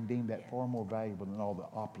Christ and deemed that far more valuable than all the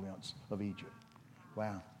opulence of Egypt.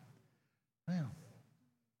 Wow. Well,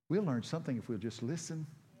 we'll learn something if we'll just listen.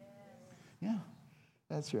 Yeah,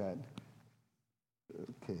 that's right.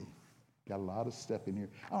 Okay. Got a lot of stuff in here.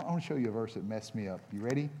 I want to show you a verse that messed me up. You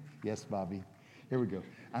ready? Yes, Bobby. Here we go.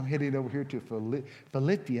 I'm heading over here to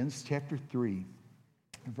Philippians chapter 3,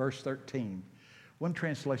 verse 13. One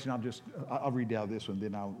translation, I'll read out this one,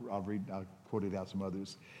 then I'll quote it out some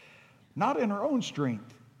others. Not in our own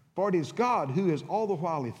strength, for it is God who is all the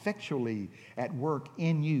while effectually at work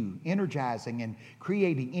in you, energizing and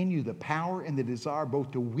creating in you the power and the desire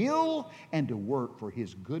both to will and to work for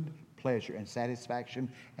his good pleasure and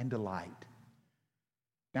satisfaction and delight.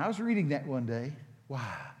 Now, I was reading that one day.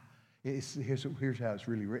 Wow. Here's how it's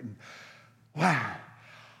really written. Wow.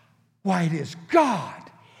 Why, it is God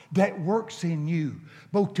that works in you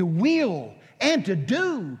both to will and to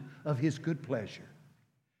do of his good pleasure.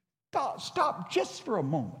 Stop just for a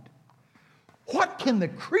moment. What can the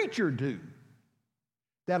creature do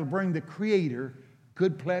that'll bring the Creator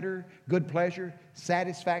good pleasure,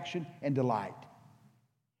 satisfaction, and delight?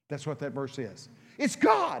 That's what that verse is. It's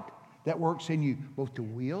God that works in you both to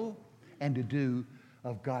will and to do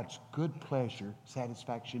of God's good pleasure,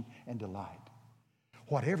 satisfaction, and delight.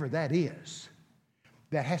 Whatever that is,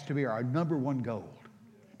 that has to be our number one goal.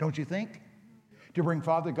 Don't you think? To bring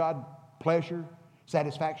Father God pleasure,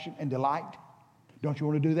 satisfaction, and delight. Don't you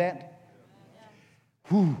want to do that?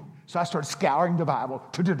 Whew. So I started scouring the Bible.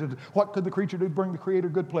 What could the creature do to bring the Creator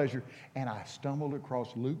good pleasure? And I stumbled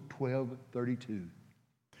across Luke 12:32.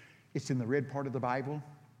 It's in the red part of the Bible.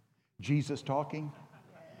 Jesus talking.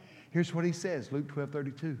 Here's what he says, Luke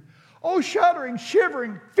 12:32. Oh, shuddering,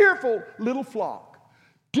 shivering, fearful little flock,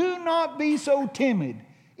 do not be so timid.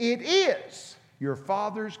 It is your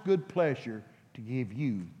Father's good pleasure to give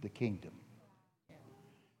you the kingdom.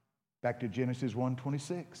 Back to Genesis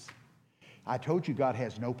 1:26. I told you God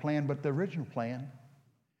has no plan but the original plan.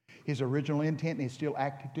 His original intent is still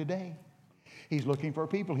active today. He's looking for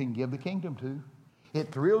people he can give the kingdom to.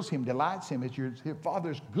 It thrills him, delights him. It's your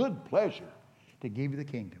Father's good pleasure to give you the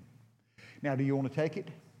kingdom. Now, do you want to take it?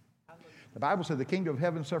 The Bible said the kingdom of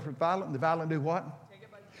heaven suffered violent, and the violent do what?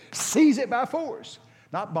 Seize it by force.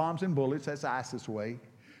 Not bombs and bullets. That's ISIS way.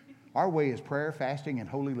 Our way is prayer, fasting, and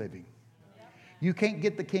holy living. You can't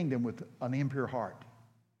get the kingdom with an impure heart.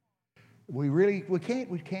 We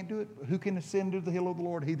can't do it. Who can ascend to the hill of the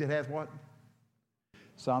Lord? He that hath what?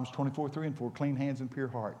 Psalms 24:3-4, clean hands and pure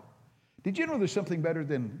heart. Did you know there's something better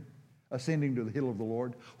than ascending to the hill of the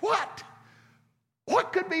Lord? What?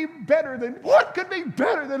 What could be better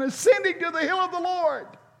than ascending to the hill of the Lord?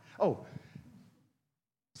 Oh,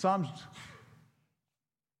 Psalms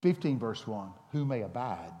 15 verse 1, who may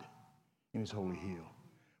abide in his holy hill.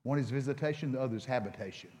 One is visitation, the other is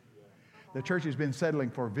habitation. The church has been settling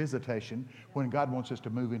for visitation when God wants us to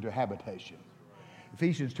move into habitation.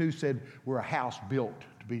 Ephesians 2 said we're a house built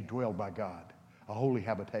to be dwelled by God, a holy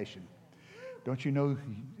habitation. Don't you know,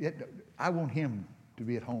 I want him to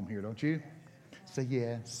be at home here, don't you? Say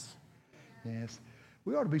yes, yes.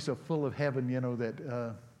 We ought to be so full of heaven,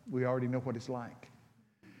 that we already know what it's like.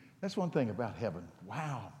 That's one thing about heaven.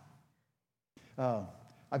 Wow.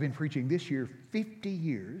 I've been preaching this year 50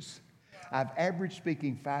 years. I've averaged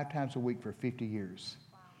speaking 5 times a week for 50 years.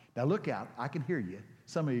 Now look out, I can hear you.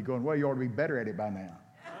 Some of you going, well, you ought to be better at it by now.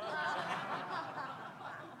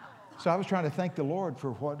 So I was trying to thank the Lord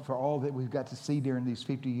for all that we've got to see during these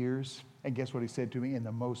 50 years. And guess what he said to me in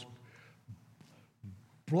the most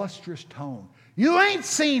blusterous tone? You ain't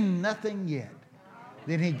seen nothing yet.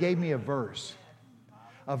 Then he gave me a verse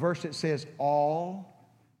that says, all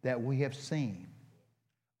that we have seen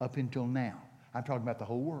up until now. I'm talking about the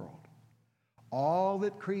whole world. All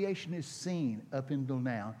that creation has seen up until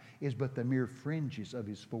now is but the mere fringes of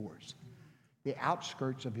his force, the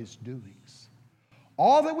outskirts of his doings.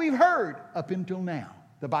 All that we've heard up until now,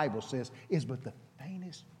 the Bible says, is but the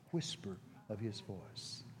faintest whisper of his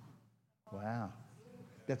voice. Wow.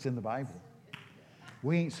 That's in the Bible.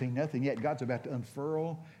 We ain't seen nothing yet. God's about to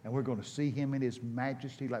unfurl, and we're going to see him in his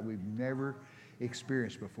majesty like we've never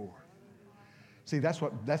experienced before. See, that's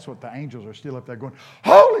what the angels are still up there going,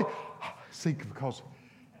 holy! See, because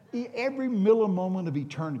every millimoment of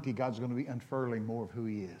eternity, God's going to be unfurling more of who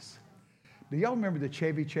he is. Do y'all remember the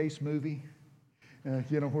Chevy Chase movie?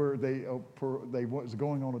 Where they was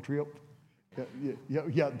going on a trip?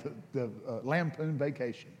 The Lampoon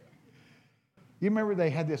Vacation. You remember they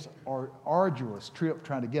had this arduous trip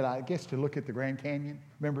trying to get out, I guess, to look at the Grand Canyon,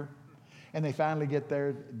 remember? And they finally get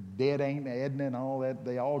there, dead Aunt Edna and all that.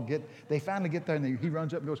 They finally get there, and he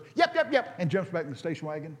runs up and goes, yep, and jumps back in the station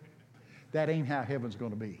wagon. That ain't how heaven's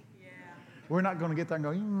going to be. Yeah. We're not going to get there and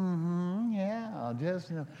go,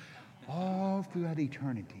 all throughout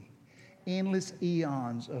eternity, endless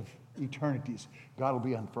eons of eternities, God will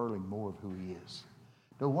be unfurling more of who he is.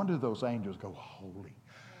 No wonder those angels go, holy.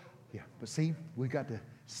 Yeah, but see, we've got to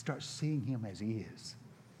start seeing him as he is.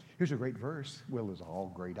 Here's a great verse. Well, it's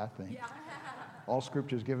all great, I think. Yeah. All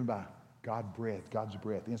scripture is given by God's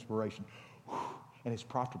breath, inspiration, and it's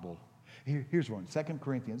profitable. Here's one, 2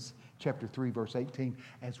 Corinthians chapter 3, verse 18.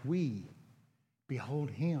 As we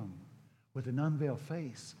behold him with an unveiled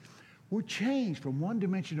face, we're changed from one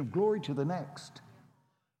dimension of glory to the next.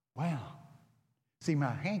 Wow. See,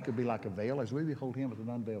 my hand could be like a veil as we behold him with an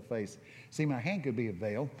unveiled face. See, my hand could be a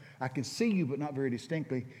veil. I can see you, but not very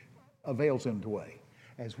distinctly. A veil's in the way.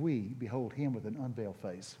 As we behold him with an unveiled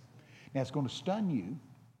face. Now, it's going to stun you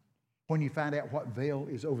when you find out what veil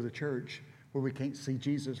is over the church where we can't see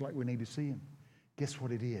Jesus like we need to see him. Guess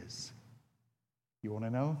what it is? You want to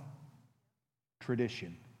know?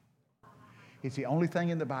 Tradition. It's the only thing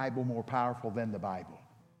in the Bible more powerful than the Bible.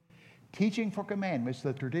 Teaching for commandments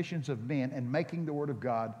the traditions of men and making the word of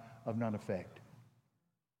God of none effect.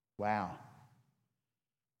 Wow.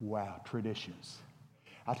 Wow, traditions.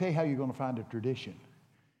 I'll tell you how you're going to find a tradition.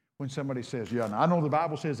 When somebody says, yeah, I know the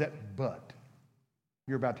Bible says that, but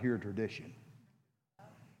you're about to hear a tradition.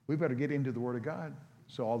 We better get into the Word of God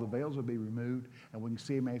so all the veils will be removed and we can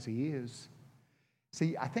see him as he is.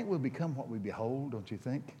 See, I think we'll become what we behold, don't you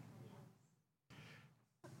think?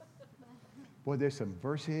 Boy, there's some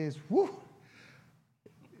verses. Woo!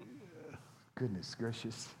 Goodness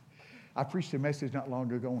gracious. I preached a message not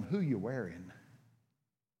long ago on who you're wearing.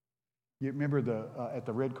 You remember at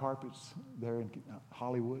the red carpets there in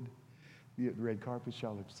Hollywood? The red carpets,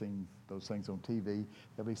 y'all have seen those things on TV.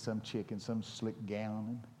 There'll be some chick in some slick gown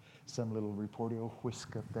and some little reporter will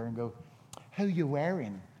whisk up there and go, who you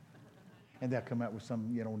wearing? And they'll come out with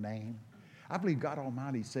some, name. I believe God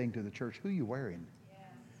Almighty is saying to the church, who are you wearing?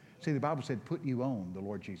 See, the Bible said, put you on the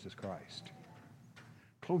Lord Jesus Christ.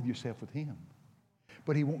 Clothe yourself with Him.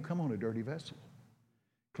 But He won't come on a dirty vessel.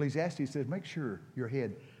 Ecclesiastes says, make sure your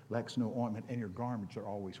head lacks no ornament and your garments are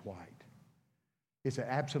always white. It's an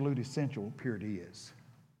absolute essential, purity is.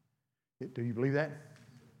 Do you believe that?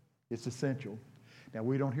 It's essential. Now,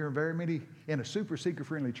 we don't hear very many, in a super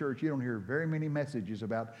seeker-friendly church, you don't hear very many messages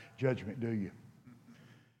about judgment, do you?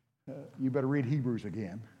 You better read Hebrews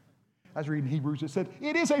again. I was reading Hebrews. It said,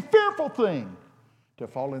 it is a fearful thing to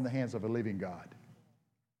fall in the hands of a living God.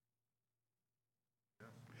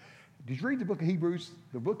 Did you read the book of Hebrews?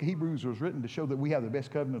 The book of Hebrews was written to show that we have the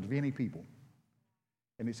best covenant of any people.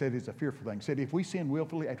 And it said it's a fearful thing. It said if we sin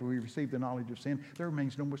willfully after we receive the knowledge of sin, there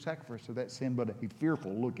remains no more sacrifice for that sin but a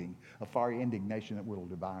fearful looking, a fiery indignation that will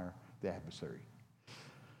devour the adversary.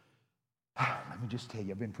 Let me just tell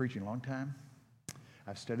you, I've been preaching a long time.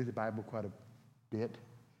 I've studied the Bible quite a bit.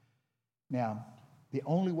 Now, the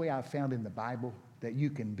only way I've found in the Bible that you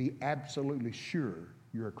can be absolutely sure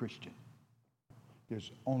you're a Christian,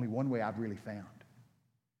 there's only one way I've really found.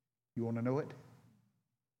 You want to know it?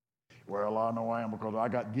 Well, I know I am because I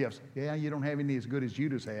got gifts. Yeah, you don't have any as good as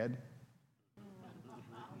Judas had.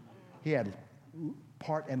 He had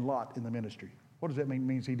part and lot in the ministry. What does that mean? It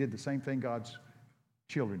means he did the same thing God's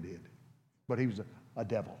children did. But he was a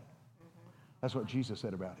devil. That's what Jesus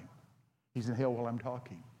said about him. He's in hell while I'm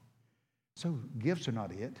talking. So gifts are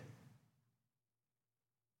not it.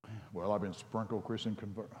 Well, I've been sprinkled, Christian,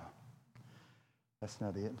 convert. That's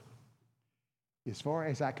not it. As far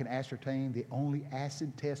as I can ascertain, the only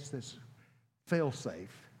acid test that's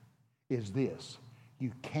fail-safe is this.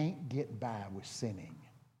 You can't get by with sinning.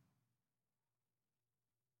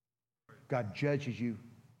 God judges you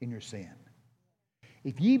in your sin.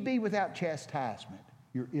 If ye be without chastisement,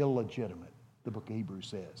 you're illegitimate, the book of Hebrews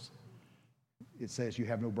says. It says you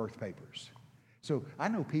have no birth papers. So I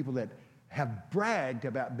know people that have bragged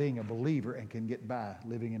about being a believer and can get by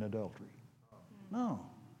living in adultery. No.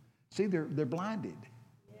 See, they're blinded.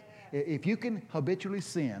 If you can habitually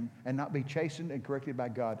sin and not be chastened and corrected by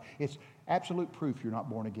God, it's absolute proof you're not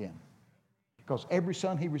born again. Because every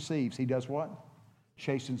son he receives, he does what?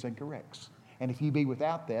 Chastens and corrects. And if you be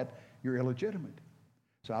without that, you're illegitimate.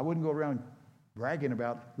 So I wouldn't go around bragging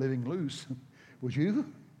about living loose. Would you?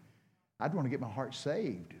 I'd want to get my heart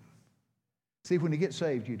saved. See, when you get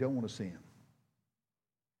saved, you don't want to sin.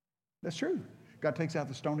 That's true. God takes out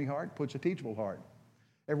the stony heart, puts a teachable heart.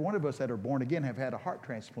 Every one of us that are born again have had a heart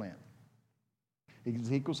transplant.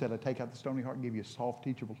 Ezekiel said, I take out the stony heart and give you a soft,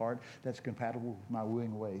 teachable heart that's compatible with my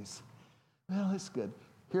wooing ways. Well, that's good.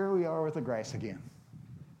 Here we are with the grass again.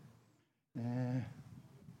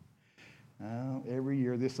 Every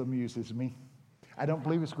year this amuses me. I don't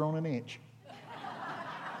believe it's grown an inch.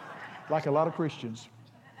 Like a lot of Christians.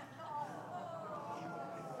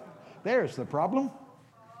 There's the problem.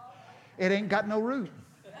 It ain't got no root.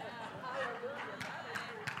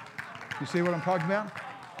 You see what I'm talking about?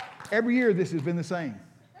 Every year this has been the same.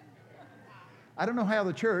 I don't know how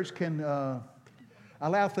the church can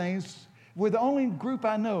allow things. We're the only group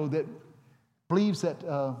I know that believes that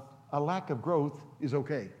a lack of growth is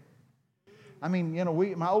okay. I mean,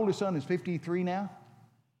 my oldest son is 53 now.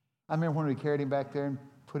 I remember when we carried him back there and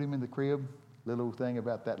put him in the crib, little thing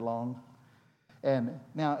about that long. And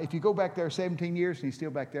now, if you go back there 17 years and he's still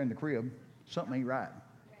back there in the crib, something ain't right.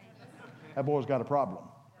 That boy's got a problem.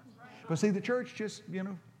 But see, the church just,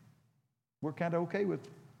 we're kind of okay with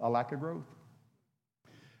a lack of growth.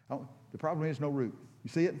 Oh, the problem is no root. You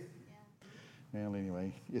see it? Yeah. Well,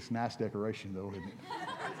 anyway, it's nice decoration, though, isn't it?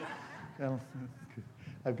 Well,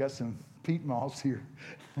 I've got some peat moss here.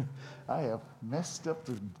 I have messed up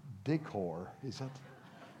the decor. Is that?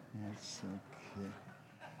 That's okay.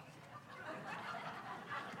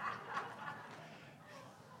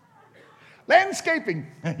 Landscaping.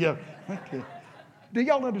 Yeah. Okay. Do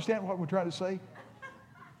y'all understand what we're trying to say?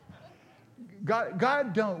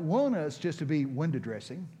 God don't want us just to be window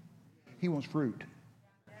dressing. He wants fruit.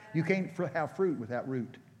 You can't have fruit without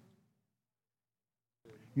root.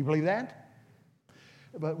 You believe that?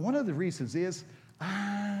 But one of the reasons is,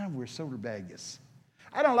 we're so rebellious.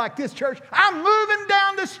 I don't like this church. I'm moving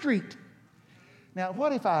down the street. Now,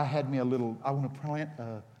 what if I had me I want to plant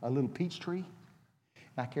a little peach tree?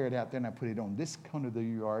 And I carry it out there and I put it on this corner of the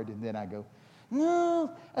yard, and then I go,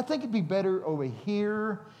 no, I think it'd be better over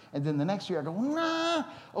here. And then the next year I go, nah,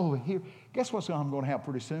 over here. Guess what I'm going to have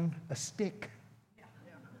pretty soon? A stick.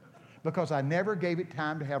 Because I never gave it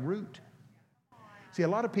time to have root. See, a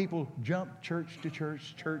lot of people jump church to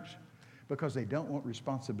church because they don't want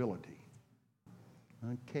responsibility.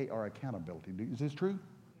 Okay, or accountability. Is this true?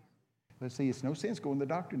 Let's see, it's no sense going to the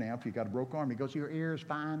doctor now if you've got a broke arm. He goes, your ear is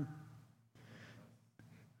fine.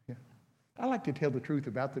 Yeah. I like to tell the truth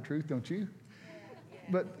about the truth, don't you?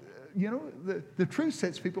 But, the truth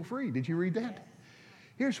sets people free. Did you read that?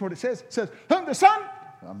 Here's what it says. It says, whom the Son,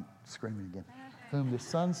 I'm screaming again, whom the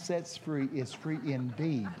Son sets free is free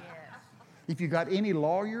indeed. If you got any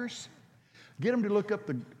lawyers, get them to look up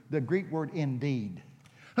the Greek word indeed.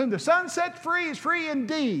 Whom the Son sets free is free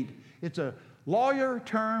indeed. It's a lawyer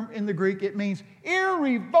term in the Greek. It means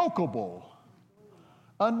irrevocable,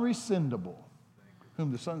 unrescindable.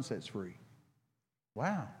 Whom the Son sets free.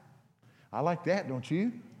 Wow. I like that, don't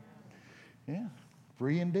you? Yeah.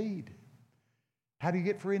 Free indeed. How do you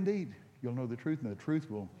get free indeed? You'll know the truth, and the truth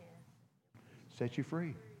will set you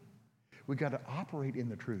free. We've got to operate in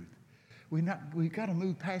the truth. We've got to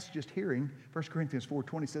move past just hearing. 1 Corinthians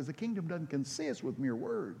 4:20 says the kingdom doesn't consist with mere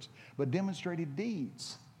words, but demonstrated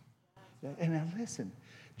deeds. And now listen,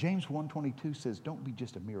 James 1:22 says don't be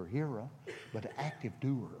just a mere hearer, but an active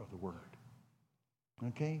doer of the word.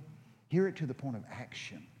 Okay? Hear it to the point of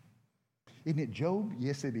action. Isn't it Job?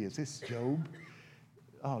 Yes, it is. It's Job.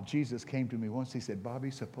 Oh, Jesus came to me once. He said,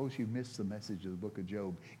 Bobby, suppose you missed the message of the book of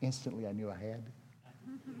Job. Instantly, I knew I had.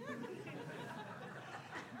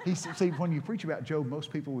 He said, see, when you preach about Job,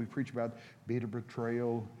 most people, we preach about bitter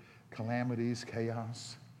betrayal, calamities,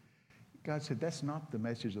 chaos. God said, that's not the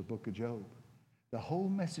message of the book of Job. The whole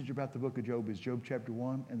message about the book of Job is Job chapter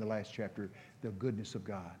 1 and the last chapter, the goodness of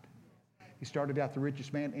God. He started out the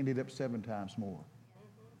richest man, ended up 7 times more.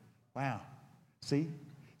 Wow. See,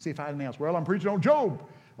 if I announce, well, I'm preaching on Job.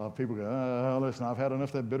 People go, listen, I've had enough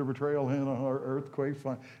of that bitter betrayal and earthquake.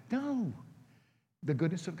 No, the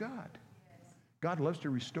goodness of God. God loves to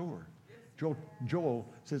restore.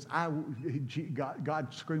 Joel says, God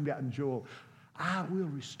screamed out in Joel, I will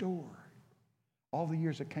restore all the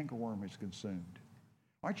years a cankerworm is consumed.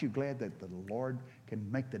 Aren't you glad that the Lord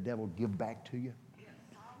can make the devil give back to you?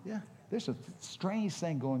 Yeah. There's a strange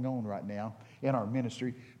thing going on right now in our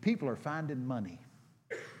ministry. People are finding money.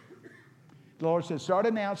 The Lord says, start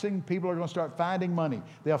announcing, people are going to start finding money.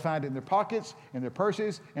 They'll find it in their pockets, in their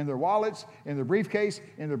purses, in their wallets, in their briefcase,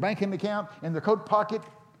 in their banking account, in their coat pocket.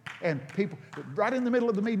 And people, right in the middle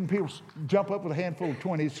of the meeting, people jump up with a handful of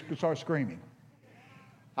 20s and start screaming.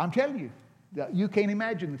 I'm telling you, you can't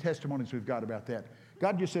imagine the testimonies we've got about that.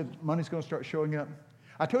 God just said money's going to start showing up.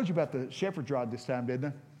 I told you about the shepherd's rod this time,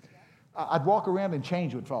 didn't I? I'd walk around and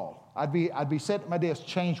change would fall. I'd be sitting at my desk,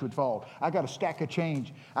 change would fall. I got a stack of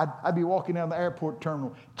change. I'd be walking down the airport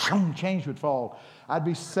terminal, change would fall. I'd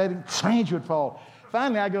be sitting, change would fall.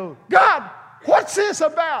 Finally, I go, God, what's this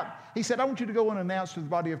about? He said, I want you to go and announce to the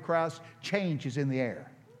body of Christ, change is in the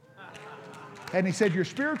air. And he said, your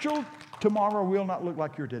spiritual tomorrow will not look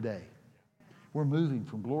like your today. We're moving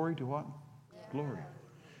from glory to what? Glory.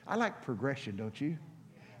 I like progression, don't you?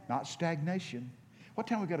 Not stagnation. What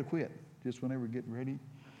time we got to quit? Just whenever we're getting ready?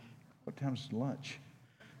 What time's lunch?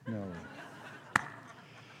 No.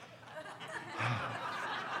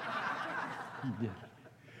 Yeah.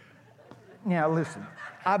 Now listen,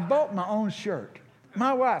 I bought my own shirt.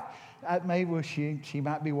 My wife, she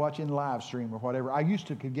might be watching live stream or whatever. I used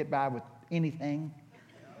to could get by with anything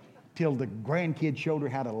till the grandkids showed her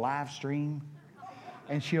how to live stream.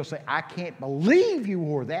 And she'll say, I can't believe you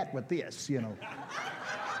wore that with this,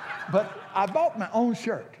 But I bought my own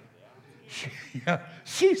shirt.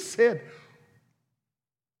 She said,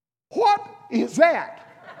 what is that?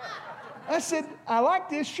 I said, I like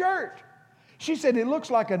this shirt. She said, it looks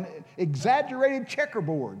like an exaggerated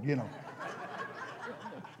checkerboard,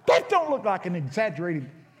 That don't look like an exaggerated,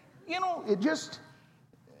 it just,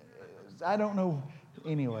 I don't know.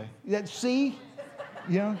 Anyway, see,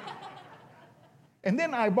 And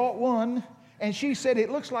then I bought one, and she said, it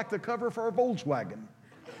looks like the cover for a Volkswagen.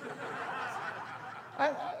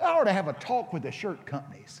 I ought to have a talk with the shirt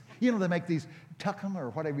companies. They make these Tuckum or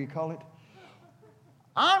whatever you call it.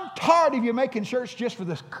 I'm tired of you making shirts just for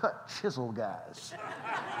this cut chisel guys.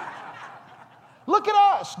 Look at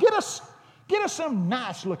us. Get us some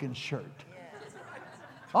nice looking shirt.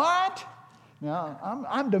 All right? Now,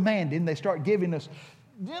 I'm demanding they start giving us,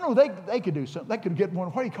 they could do something. They could get one,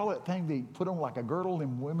 what do you call that thing they put on like a girdle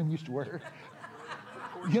them women used to wear?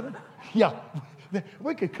 Yeah.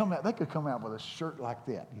 They could come out with a shirt like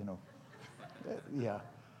that, Yeah.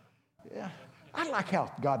 I like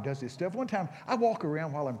how God does this stuff. One time, I walk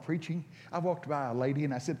around while I'm preaching. I walked by a lady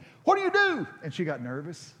and I said, what do you do? And she got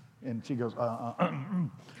nervous. And she goes,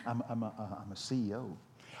 I'm a CEO.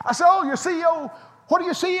 I said, oh, you're CEO? What are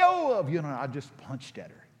you CEO of? I just punched at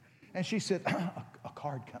her. And she said, a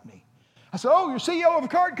card company. I said, oh, you're CEO of a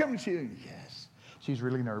card company? She said, yes. She's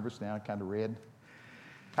really nervous now, kind of red.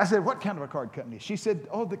 I said, what kind of a card company? She said,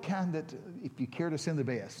 oh, the kind that if you care to send the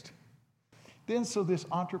best. Then so this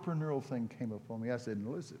entrepreneurial thing came up on me. I said,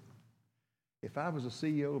 listen, if I was a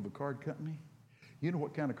CEO of a card company, you know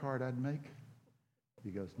what kind of card I'd make?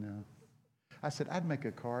 He goes, no. I said, I'd make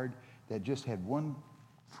a card that just had one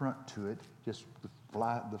front to it, just the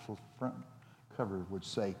front cover would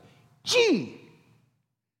say, G,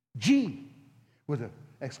 with an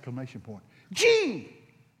exclamation point. G!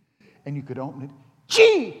 And you could open it.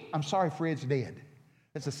 G! I'm sorry Fred's dead.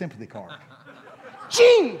 That's a sympathy card.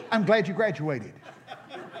 G! I'm glad you graduated.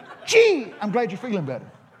 G! I'm glad you're feeling better.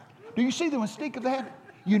 Do you see the mystique of that?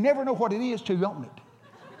 You never know what it is till you open it.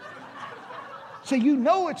 So you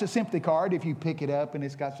know it's a sympathy card if you pick it up and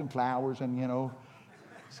it's got some flowers and,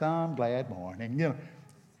 some glad morning,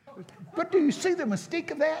 But do you see the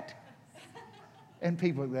mystique of that? And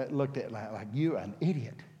people that looked at it like you an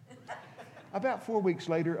idiot. About 4 weeks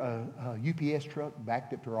later, a UPS truck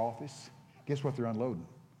backed up to our office. Guess what they're unloading?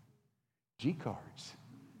 G cards.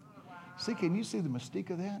 Wow. See, can you see the mystique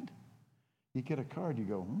of that? You get a card, you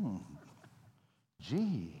go,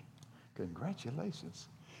 G, congratulations.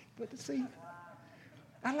 But see,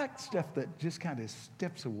 I like stuff that just kind of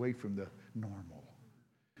steps away from the normal.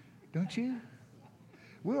 Don't you?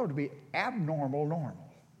 We ought to be abnormal normal.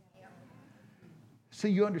 See,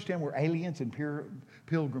 you understand we're aliens and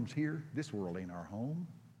pilgrims here. This world ain't our home.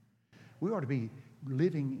 We ought to be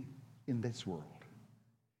living in this world.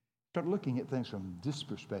 Start looking at things from this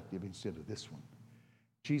perspective instead of this one.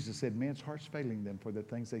 Jesus said, man's heart's failing them for the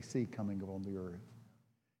things they see coming upon the earth.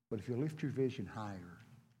 But if you lift your vision higher,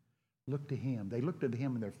 look to him. They looked at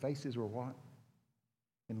him and their faces were what?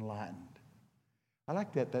 Enlightened. I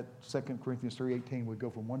like that 2 Corinthians 3:18 would go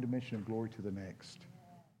from one dimension of glory to the next.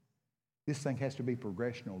 This thing has to be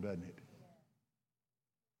progressional, doesn't it?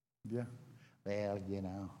 Yeah. Well,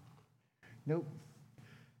 Nope.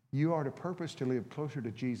 You are to purpose to live closer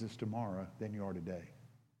to Jesus tomorrow than you are today.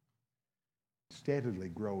 Steadily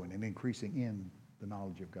growing and increasing in the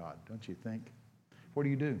knowledge of God, don't you think? What do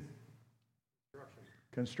you do?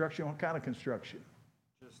 Construction. What kind of construction?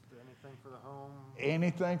 Just anything for the home.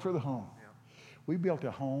 Anything for the home. Yeah. We built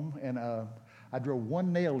a home, and I drove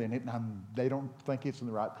one nail in it, and they don't think it's in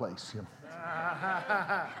the right place.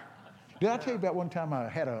 Did I tell you about one time I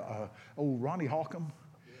had old Ronnie Holcomb?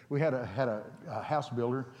 We had a house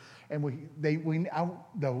builder, and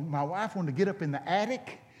my wife wanted to get up in the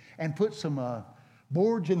attic and put some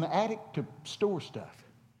boards in the attic to store stuff.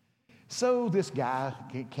 So this guy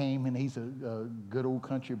came, and he's a good old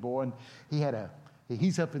country boy, and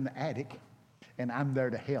he's up in the attic, and I'm there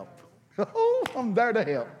to help. Oh, I'm there to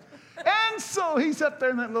help. And so he's up there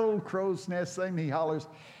in that little crow's nest thing, and he hollers,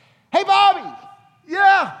 "Hey, Bobby,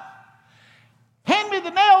 yeah, hand me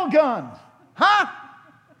the nail gun, huh?"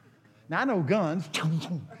 Now, I know guns.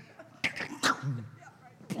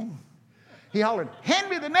 He hollered, "Hand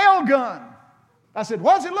me the nail gun." I said,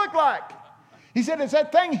 "What does it look like?" He said, "It's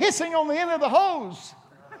that thing hissing on the end of the hose."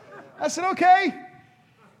 I said, "Okay."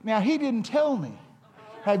 Now, he didn't tell me.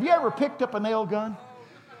 Have you ever picked up a nail gun?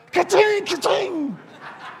 Ka-ting, ka-ting.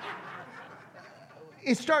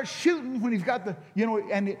 It starts shooting when he's got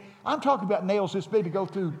I'm talking about nails this big to go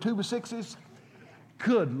through 2 by 6s.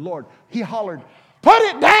 Good Lord. He hollered, "Put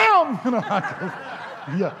it down!"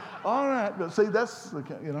 Yeah, all right. But see, that's,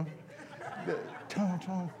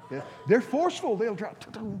 they're forceful. They'll drop.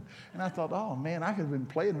 And I thought, oh, man, I could have been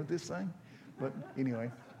playing with this thing. But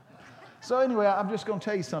anyway. So anyway, I'm just going to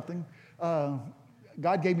tell you something.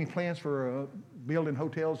 God gave me plans for building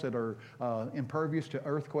hotels that are impervious to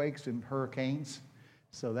earthquakes and hurricanes.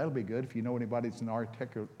 So that'll be good if you know anybody that's in the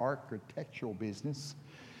architectural business.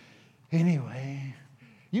 Anyway,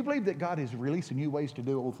 you believe that God is releasing new ways to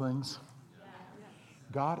do old things?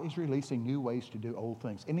 God is releasing new ways to do old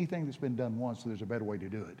things. Anything that's been done once, there's a better way to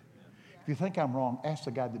do it. If you think I'm wrong, ask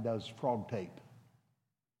the guy that does frog tape.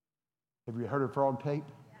 Have you heard of frog tape?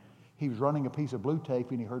 He was running a piece of blue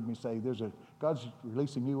tape, and he heard me say, God's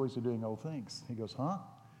releasing new ways of doing old things. He goes, huh?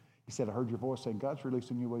 He said, I heard your voice saying, God's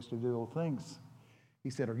releasing new ways to do old things. He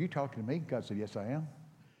said, are you talking to me? God said, yes, I am.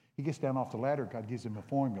 He gets down off the ladder. God gives him a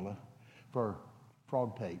formula for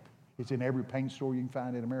frog tape. It's in every paint store you can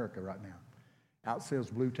find in America right now.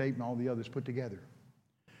 Outsells blue tape and all the others put together.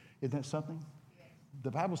 Isn't that something? The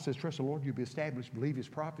Bible says, trust the Lord, you'll be established, believe his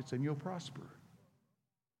prophets, and you'll prosper.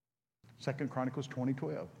 2 Chronicles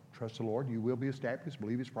 20:12. Trust the Lord, you will be established,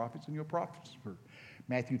 believe his prophets, and you'll prosper.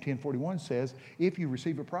 Matthew 10:41 says, if you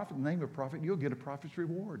receive a prophet in the name of a prophet, you'll get a prophet's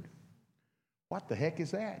reward. What the heck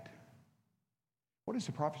is that? What is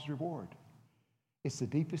the prophet's reward? It's the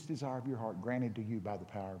deepest desire of your heart granted to you by the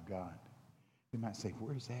power of God. You might say,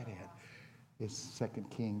 where's that at? It's 2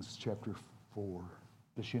 Kings chapter 4.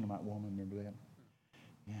 The Shunammite woman, remember that?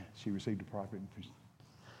 Yeah, she received a prophet.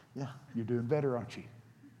 Yeah, you're doing better, aren't you?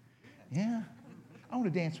 Yeah. I want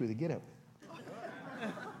to dance with you. Get up.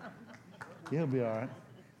 You'll be all right.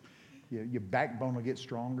 Your backbone will get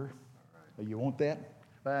stronger. You want that?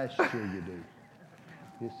 Sure you do.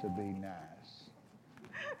 This will be nice.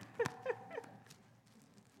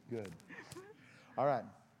 Good. All right.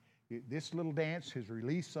 This little dance has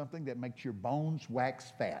released something that makes your bones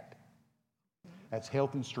wax fat. That's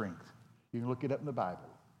health and strength. You can look it up in the Bible.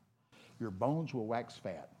 Your bones will wax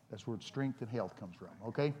fat. That's where strength and health comes from,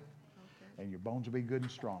 okay? And your bones will be good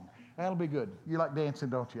and strong. That'll be good. You like dancing,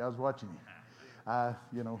 don't you? I was watching you. I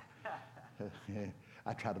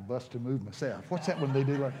try to bust a move myself. What's that when they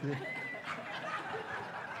do like this?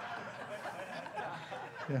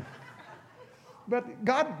 Yeah. But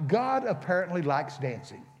God apparently likes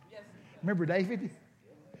dancing. Remember David?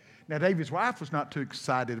 Now, David's wife was not too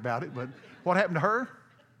excited about it, but what happened to her?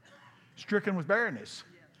 Stricken with barrenness.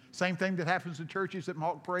 Same thing that happens in churches that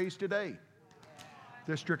mock praise today.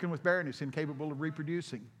 They're stricken with barrenness, incapable of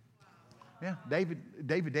reproducing. Yeah,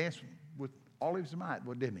 David danced with all of his might,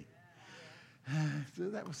 well, didn't he? So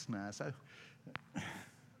that was nice.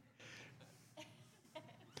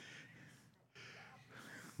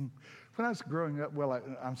 When I was growing up, well,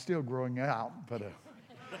 I'm still growing out, but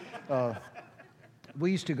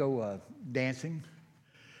we used to go dancing.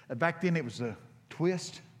 Back then it was a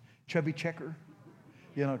twist, chubby checker.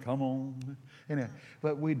 Come on.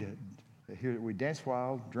 But we'd dance a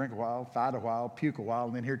while, drink a while, fight a while, puke a while,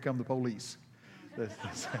 and then here come the police.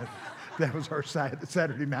 That was our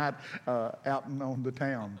Saturday night out on the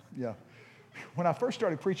town. Yeah. When I first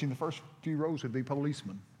started preaching, the first few rows would be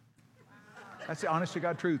policemen. That's the honest to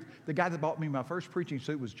God truth. The guy that bought me my first preaching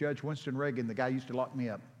suit was Judge Winston Reagan. The guy used to lock me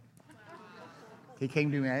up. He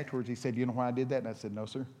came to me afterwards. He said, "You know why I did that?" And I said, "No,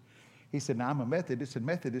 sir." He said, "Now, I'm a Methodist, and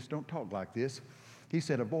Methodists don't talk like this." He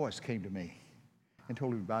said, "A voice came to me and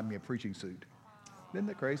told me to buy me a preaching suit." Isn't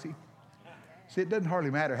that crazy? See, it doesn't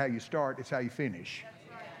hardly matter how you start. It's how you finish.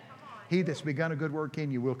 He that's begun a good work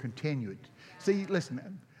in you will continue it. See,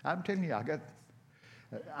 listen, I'm telling you,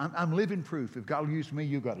 I'm living proof. If God will use me,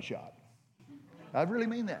 you got a shot. I really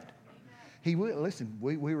mean that. He will. Listen,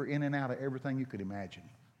 we were in and out of everything you could imagine.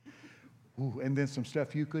 Ooh, and then some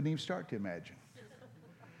stuff you couldn't even start to imagine.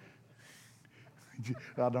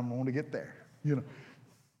 I don't want to get there,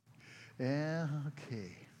 Yeah,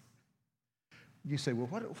 okay. You say, well,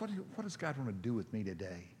 what does God want to do with me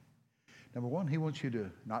today? Number one, he wants you to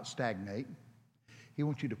not stagnate. He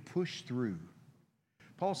wants you to push through.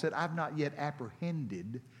 Paul said, I've not yet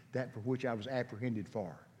apprehended that for which I was apprehended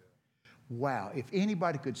for. Wow, if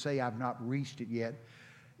anybody could say I've not reached it yet,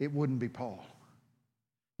 it wouldn't be Paul.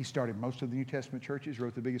 He started most of the New Testament churches,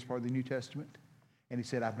 wrote the biggest part of the New Testament, and he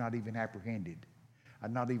said, I've not even apprehended.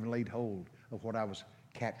 I've not even laid hold of what I was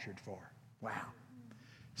captured for. Wow.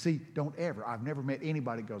 See, I've never met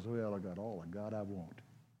anybody that goes, well, I got all of God I want.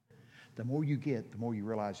 The more you get, the more you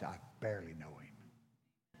realize I barely know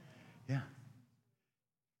him.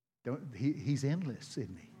 Yeah. He's endless,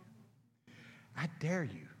 isn't he? I dare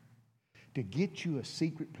you to get you a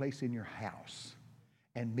secret place in your house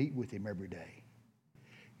and meet with him every day.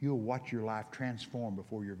 You'll watch your life transform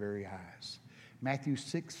before your very eyes. Matthew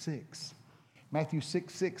 6:6. Matthew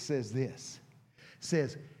 6:6 says this.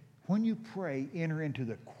 Says, when you pray, enter into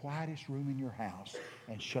the quietest room in your house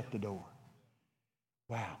and shut the door.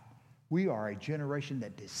 Wow. We are a generation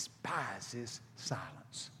that despises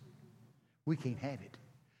silence. We can't have it.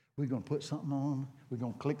 We're going to put something on. We're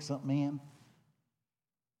going to click something in.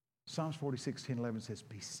 Psalms 46:10-11 says,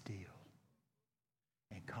 be still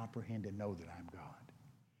and comprehend and know that I'm God.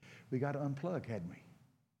 We got to unplug, hadn't we?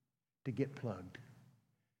 To get plugged.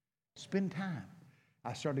 Spend time.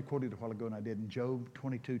 I started quoting it a while ago, and I did in Job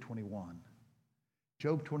 22:21.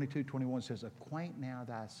 Job 22:21 says, acquaint now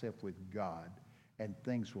thyself with God, and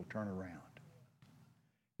things will turn around.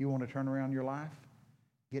 You want to turn around your life?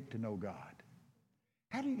 Get to know God.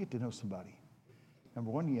 How do you get to know somebody?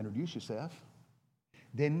 Number one, you introduce yourself.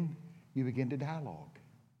 Then you begin to dialogue.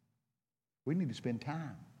 We need to spend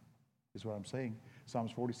time, is what I'm saying.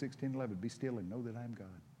 Psalms 46:10-11, be still and know that I am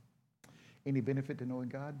God. Any benefit to knowing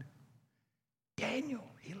God? Daniel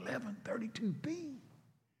 11:32b.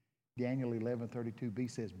 Daniel 11:32b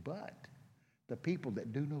says, but the people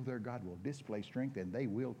that do know their God will display strength and they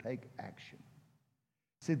will take action.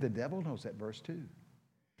 See, the devil knows that verse too.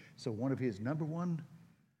 So one of his number one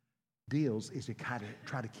deals is to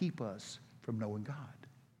try to keep us from knowing God.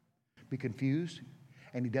 Be confused,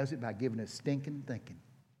 and he does it by giving us stinking thinking.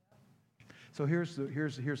 So here's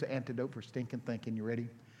the antidote for stinking thinking. You ready?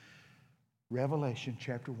 Revelation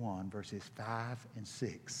chapter 1, verses 5 and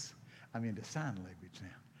 6. I'm into sign language now.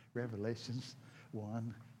 Revelations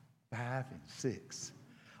 1, 5 and 6.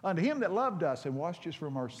 Unto him that loved us and washed us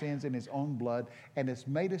from our sins in his own blood and has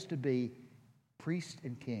made us to be priests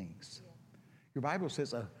and kings. Your Bible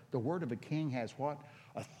says the word of a king has what?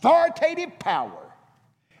 Authoritative power.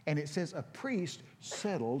 And it says a priest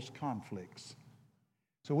settles conflicts.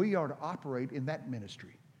 So we are to operate in that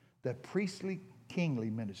ministry, the priestly, kingly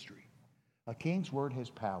ministry. A king's word has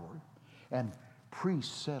power, and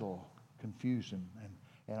priests settle confusion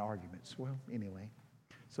and arguments. Well, anyway,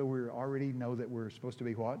 so we already know that we're supposed to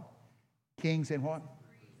be what? Kings and what?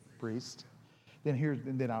 Priests.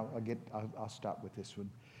 Then I'll stop with this one.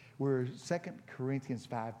 We're 2 Corinthians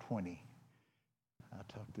 5:20. I'll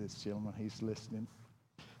talk to this gentleman. He's listening.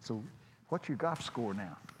 So, what's your golf score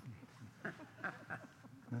now?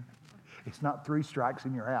 It's not 3 strikes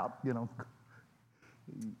and you're out, you know.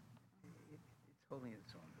 It's holding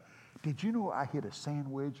its own back. Did you know I hit a sand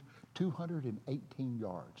wedge 218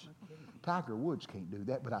 yards? Tiger Woods can't do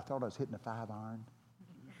that, but I thought I was hitting a 5-iron.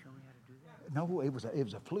 Can you show me how to do that? No, it was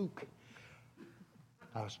a fluke.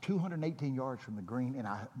 I was 218 yards from the green, and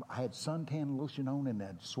I had suntan lotion on and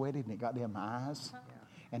I'd sweated, and it got down my eyes. Yeah.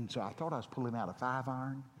 And so I thought I was pulling out a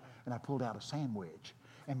 5-iron, and I pulled out a sand wedge.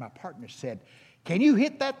 And my partner said, "Can you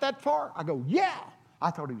hit that far?" I go, "Yeah."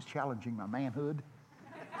 I thought he was challenging my manhood.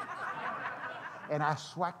 And I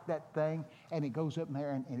swacked that thing, and it goes up in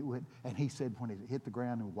there, and it went. And he said when it hit the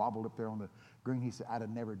ground and wobbled up there on the green, he said, "I'd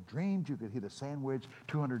have never dreamed you could hit a sand wedge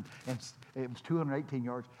 200, and it was 218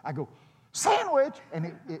 yards." I go, "Sandwich!"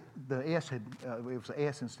 And the S had it was an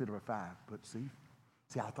S instead of a 5. But see,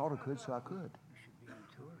 I thought I could, so I could. You should be on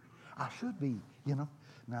tour. I should be, you know.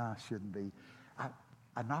 No, I shouldn't be.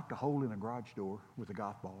 I knocked a hole in a garage door with a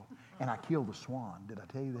golf ball, and I killed a swan. Did I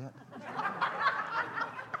tell you that?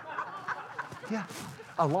 Yeah.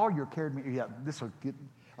 A lawyer carried me. Yeah,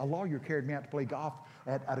 a lawyer carried me out to play golf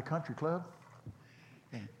at a country club.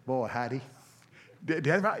 And boy, Heidi,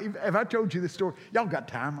 have I told you this story? Y'all got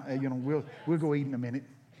time? You know, we'll go eat in a minute.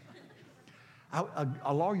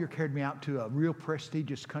 A lawyer carried me out to a real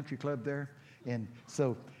prestigious country club there, and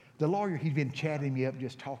so the lawyer, he'd been chatting me up,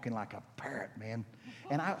 just talking like a parrot, man.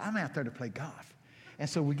 And I'm out there to play golf. And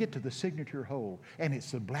so we get to the signature hole, and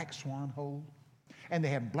it's the Black Swan hole. And they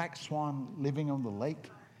have black swan living on the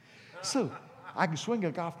lake. So I can swing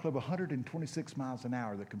a golf club 126 miles an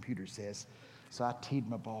hour, the computer says. So I teed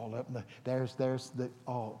my ball up, and there's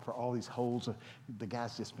for all these holes, the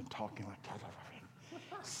guy's just been talking like that.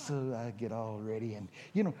 So I get all ready, and,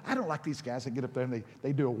 you know, I don't like these guys that get up there and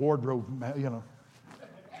they do a wardrobe, you know.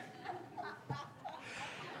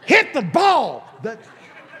 Hit the ball!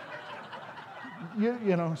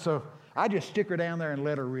 You know, so I just stick her down there and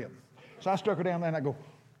let her rip. So I stuck her down there and I go,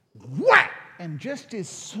 whack! And just as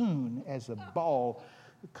soon as the ball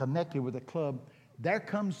connected with the club, there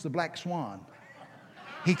comes the black swan.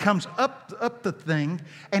 He comes up the thing,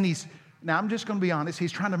 and now I'm just going to be honest,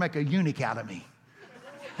 he's trying to make a eunuch out of me.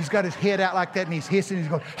 He's got his head out like that, and he's hissing, he's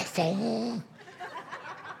going,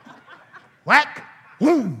 whack!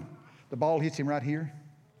 Boom! The ball hits him right here.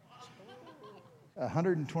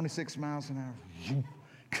 126 miles an hour.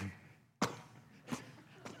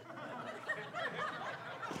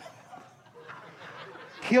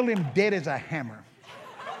 Killed him dead as a hammer.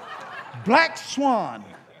 Black swan.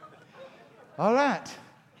 All right.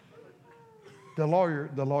 The lawyer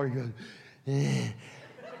goes,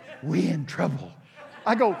 we in trouble.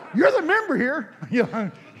 I go, you're the member here.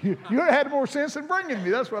 You had more sense than bringing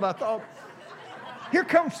me. That's what I thought. Here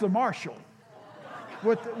comes the marshal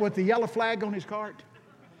with the yellow flag on his cart.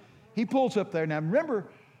 He pulls up there. Now, remember,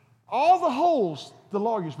 all the holes, the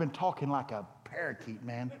lawyer's been talking like a parakeet,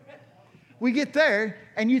 man. We get there,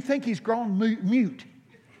 and you think he's grown mute.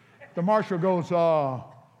 The marshal goes,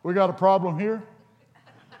 we got a problem here.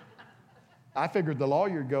 I figured the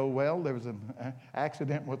lawyer would go, well, there was an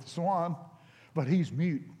accident with the swan, but he's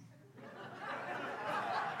mute.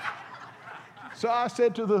 So I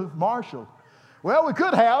said to the marshal, well, we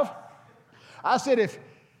could have. I said, if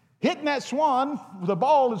hitting that swan with a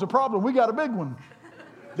ball is a problem, we got a big one.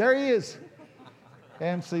 There he is.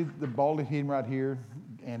 And see, the ball hit him right here,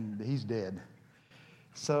 and he's dead.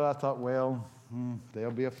 So I thought, well,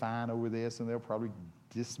 there'll be a fine over this, and they'll probably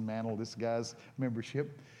dismantle this guy's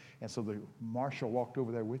membership. And so the marshal walked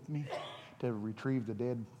over there with me to retrieve the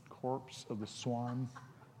dead corpse of the swan.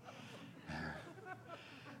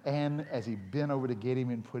 And as he bent over to get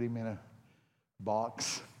him and put him in a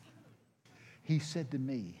box, he said to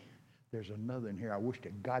me, there's another in here. I wish to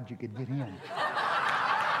God you could get in.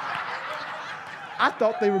 I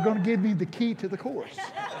thought they were going to give me the key to the course.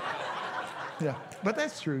 Yeah, but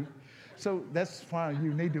that's true. So that's why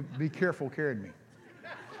you need to be careful carrying me.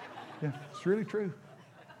 Yeah, it's really true.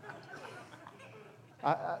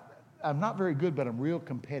 I'm not very good, but I'm real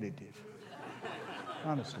competitive.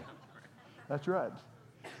 Honestly. That's right.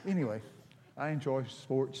 Anyway, I enjoy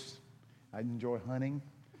sports. I enjoy hunting.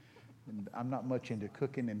 And I'm not much into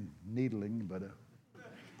cooking and needling, but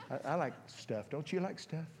I like stuff. Don't you like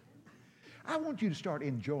stuff? I want you to start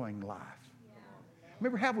enjoying life.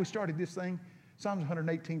 Remember how we started this thing? Psalms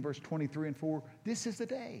 118, verse 23 and 4. This is the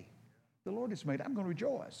day the Lord has made. I'm going to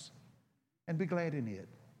rejoice and be glad in it.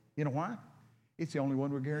 You know why? It's the only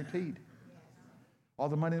one we're guaranteed. All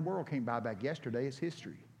the money in the world can't buy back yesterday. It's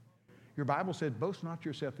history. Your Bible said, boast not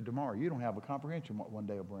yourself of tomorrow. You don't have a comprehension of what one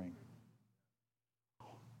day will bring.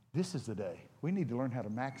 This is the day. We need to learn how to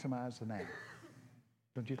maximize the now.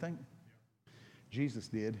 Don't you think? Jesus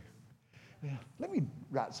did. Yeah. Let me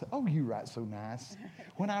write you write so nice.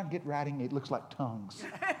 When I get writing, it looks like tongues.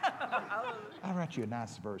 I'll write you a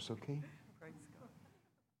nice verse, okay?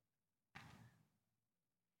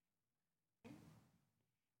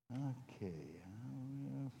 Okay.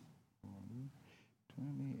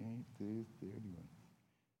 28 through 31.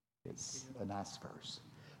 It's a nice verse.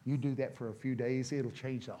 You do that for a few days, it'll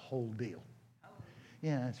change the whole deal.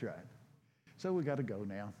 Yeah, that's right. So we got to go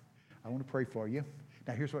now. I want to pray for you.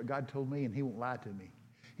 Now, here's what God told me, and he won't lie to me.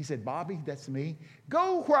 He said, Bobby, that's me.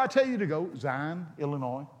 Go where I tell you to go. Zion,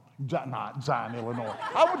 Illinois. Not Zion, Illinois.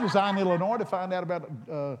 I went to Zion, Illinois to find out about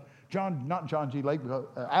not John G. Lake,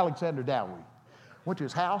 but Alexander Dowie. Went to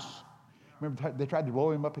his house. Remember, they tried to blow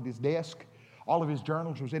him up at his desk. All of his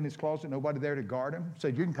journals was in his closet. Nobody there to guard him.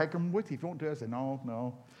 Said, you can take them with you if you want to. I said,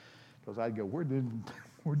 no. Because I'd go, where'd them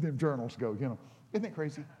journals go? You know, isn't that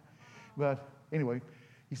crazy? But anyway,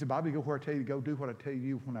 he said, Bobby, go where I tell you to go. Do what I tell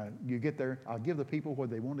you when you get there. I'll give the people,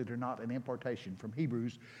 whether they want it or not, an impartation from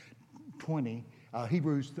Hebrews 13,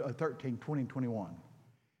 20 and 21.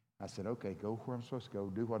 I said, okay, go where I'm supposed to go.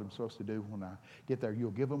 Do what I'm supposed to do. When I get there,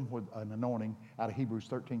 you'll give them an anointing out of Hebrews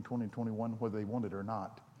 13, 20 and 21, whether they want it or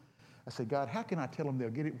not. I said, God, how can I tell them they'll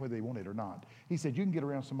get it whether they want it or not? He said, you can get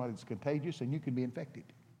around somebody that's contagious and you can be infected.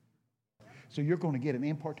 So you're going to get an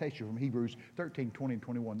impartation from Hebrews 13, 20, and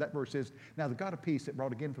 21. That verse says, now the God of peace that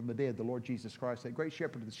brought again from the dead the Lord Jesus Christ, that great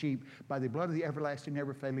shepherd of the sheep, by the blood of the everlasting,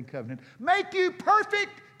 never-failing covenant, make you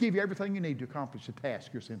perfect, give you everything you need to accomplish the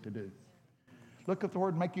task you're sent to do. Look at the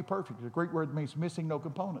word make you perfect. The Greek word means missing no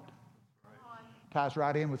component. Ties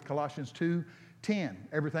right in with Colossians 2:10.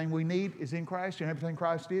 Everything we need is in Christ, and everything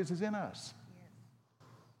Christ is in us.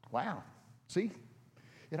 Wow. See?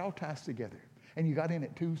 It all ties together. And you got in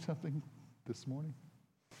it too, something this morning?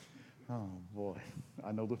 Oh, boy.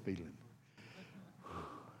 I know the feeling.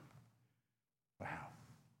 Wow.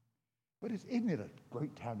 But isn't it a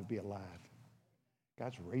great time to be alive?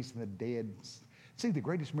 God's raising the dead. See, the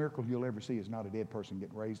greatest miracle you'll ever see is not a dead person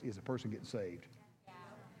getting raised, is a person getting saved.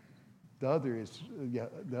 The other is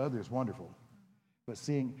wonderful. But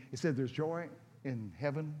seeing, it said there's joy in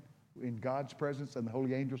heaven, in God's presence, and the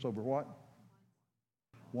holy angels over what?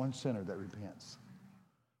 One sinner that repents.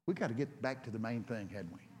 We got to get back to the main thing,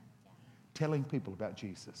 hadn't we? Telling people about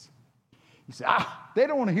Jesus. You say, they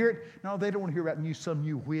don't want to hear it. No, they don't want to hear about some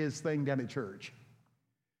new whiz thing down at church.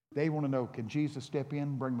 They want to know, can Jesus step in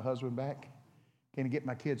and bring my husband back? Can he get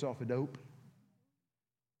my kids off of dope?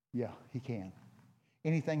 Yeah, he can.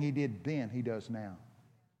 Anything he did then, he does now.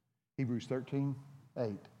 Hebrews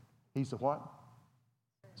 13:8. He's the what?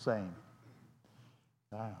 Same.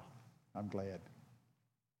 Wow, I'm glad.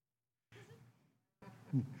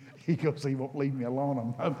 He goes, he won't leave me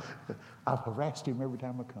alone. I've harassed him every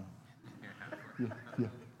time I come.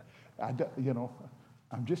 Yeah.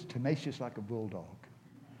 I'm just tenacious like a bulldog.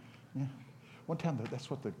 Yeah. One time, that's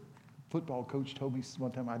what the football coach told me.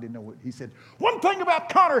 One time I didn't know what he said. One thing about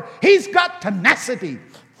Connor, he's got tenacity.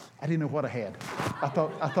 I didn't know what I had. I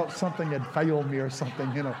thought something had failed me or something.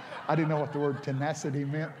 I didn't know what the word tenacity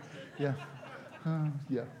meant. Yeah.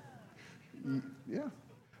 Yeah.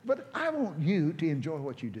 But I want you to enjoy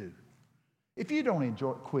what you do. If you don't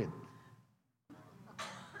enjoy it, quit.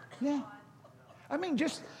 Yeah. I mean,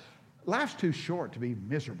 life's too short to be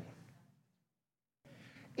miserable.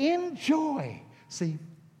 Enjoy. See,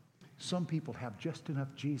 some people have just enough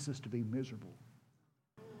Jesus to be miserable.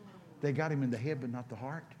 They got him in the head, but not the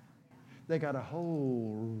heart. They got a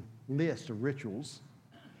whole list of rituals,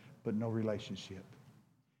 but no relationship.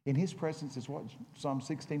 In his presence is what? Psalm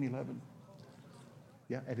 16:11.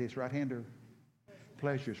 Yeah, at his right hand are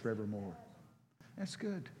pleasures forevermore. That's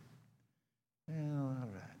good. Well, all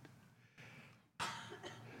right.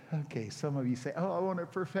 Okay, some of you say, oh, I want a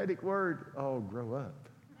prophetic word. Oh, grow up.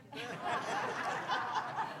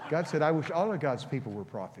 God said, I wish all of God's people were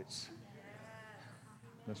prophets.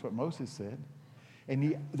 That's what Moses said.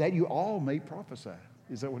 And that you all may prophesy.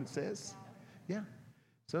 Is that what it says? Yeah.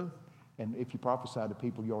 So, and if you prophesy to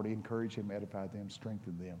people, you ought to encourage them, edify them,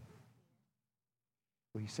 strengthen them.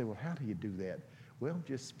 Well, you say, well, how do you do that? Well,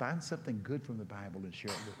 just find something good from the Bible and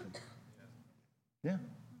share it with them. Yeah.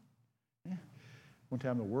 Yeah. One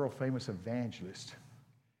time, the world-famous evangelist,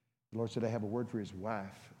 the Lord said, I have a word for his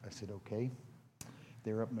wife. I said, okay.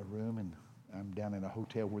 They're up in the room, and I'm down in a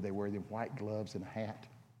hotel where they wear them white gloves and a hat,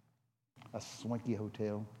 a swanky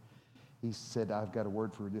hotel. He said, I've got a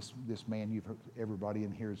word for this man. Everybody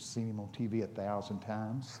in here has seen him on TV 1,000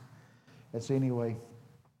 times. And so anyway,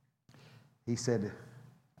 he said,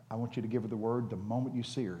 I want you to give her the word the moment you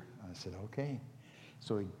see her. I said, okay.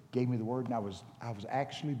 So he gave me the word, and I was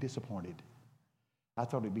actually disappointed. I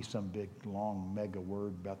thought it'd be some big, long, mega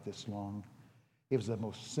word about this long. It was the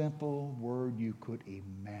most simple word you could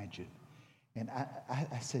imagine. And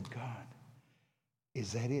I said, God,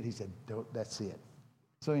 is that it? He said, that's it.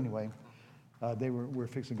 So anyway, we're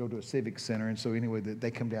fixing to go to a civic center. And so anyway,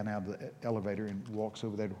 they come down out of the elevator and walks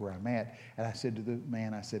over there to where I'm at. And I said to the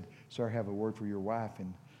man, I said, sir, I have a word for your wife.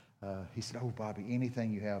 And he said, oh, Bobby,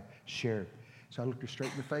 anything you have, share it. So I looked her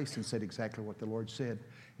straight in the face and said exactly what the Lord said.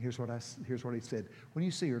 Here's what he said. When you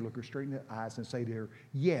see her, look her straight in the eyes and say to her,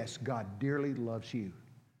 yes, God dearly loves you.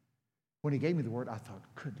 When he gave me the word, I thought,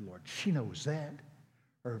 good Lord, she knows that.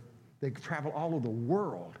 Or they travel all over the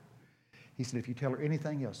world. He said, if you tell her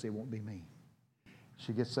anything else, it won't be me.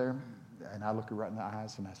 She gets there, and I look her right in the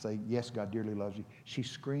eyes, and I say, yes, God dearly loves you. She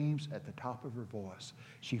screams at the top of her voice.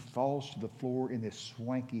 She falls to the floor in this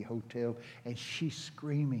swanky hotel, and she's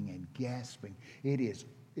screaming and gasping. It's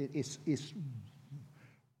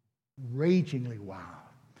ragingly wild.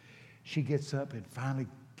 She gets up and finally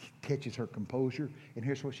catches her composure, and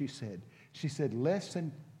here's what she said. She said, less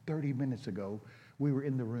than 30 minutes ago, we were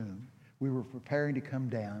in the room. We were preparing to come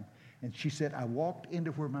down, and she said, I walked into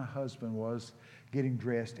where my husband was getting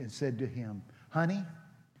dressed and said to him, honey,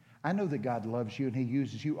 I know that God loves you and he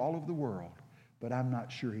uses you all over the world, but I'm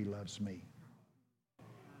not sure he loves me.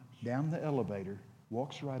 Down the elevator,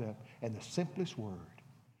 walks right up, and the simplest word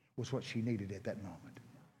was what she needed at that moment.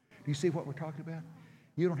 Do you see what we're talking about?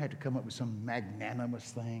 You don't have to come up with some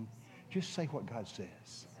magnanimous thing. Just say what God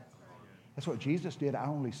says. That's what Jesus did. I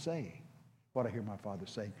only say what I hear my Father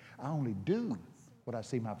saying. I only do what I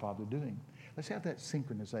see my Father doing. Let's have that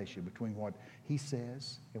synchronization between what he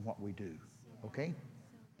says and what we do. Okay?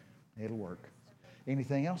 It'll work.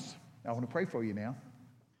 Anything else? I want to pray for you now.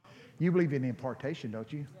 You believe in impartation,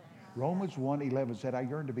 don't you? Romans 1:11 said, I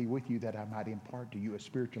yearn to be with you that I might impart to you a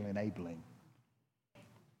spiritual enabling.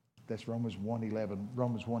 That's Romans 1:11.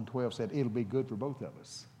 Romans 1:12 said, it'll be good for both of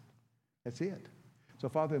us. That's it. So,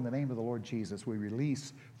 Father, in the name of the Lord Jesus, we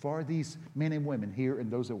release for these men and women here and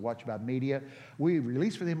those that watch by media, we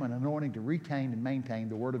release for them an anointing to retain and maintain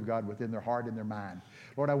the Word of God within their heart and their mind.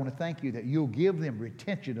 Lord, I want to thank you that you'll give them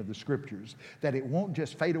retention of the Scriptures, that it won't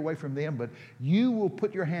just fade away from them, but you will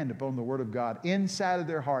put your hand upon the Word of God inside of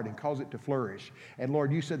their heart and cause it to flourish. And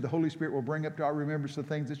Lord, you said the Holy Spirit will bring up to our remembrance the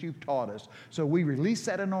things that you've taught us. So we release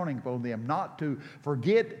that anointing upon them, not to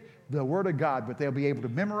forget the Word of God, but they'll be able to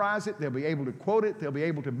memorize it, they'll be able to quote it, they'll be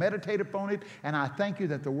able to meditate upon it, and I thank you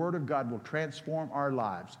that the Word of God will transform our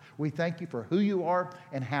lives. We thank you for who you are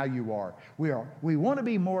and how you are. We want to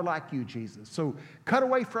be more like you, Jesus. So cut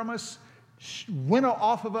away from us, winnow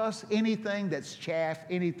off of us anything that's chaff,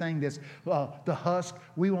 anything that's the husk.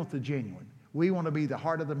 We want the genuine. We want to be the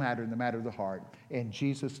heart of the matter and the matter of the heart. In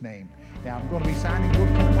Jesus' name. Now I'm going to be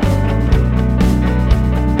signing.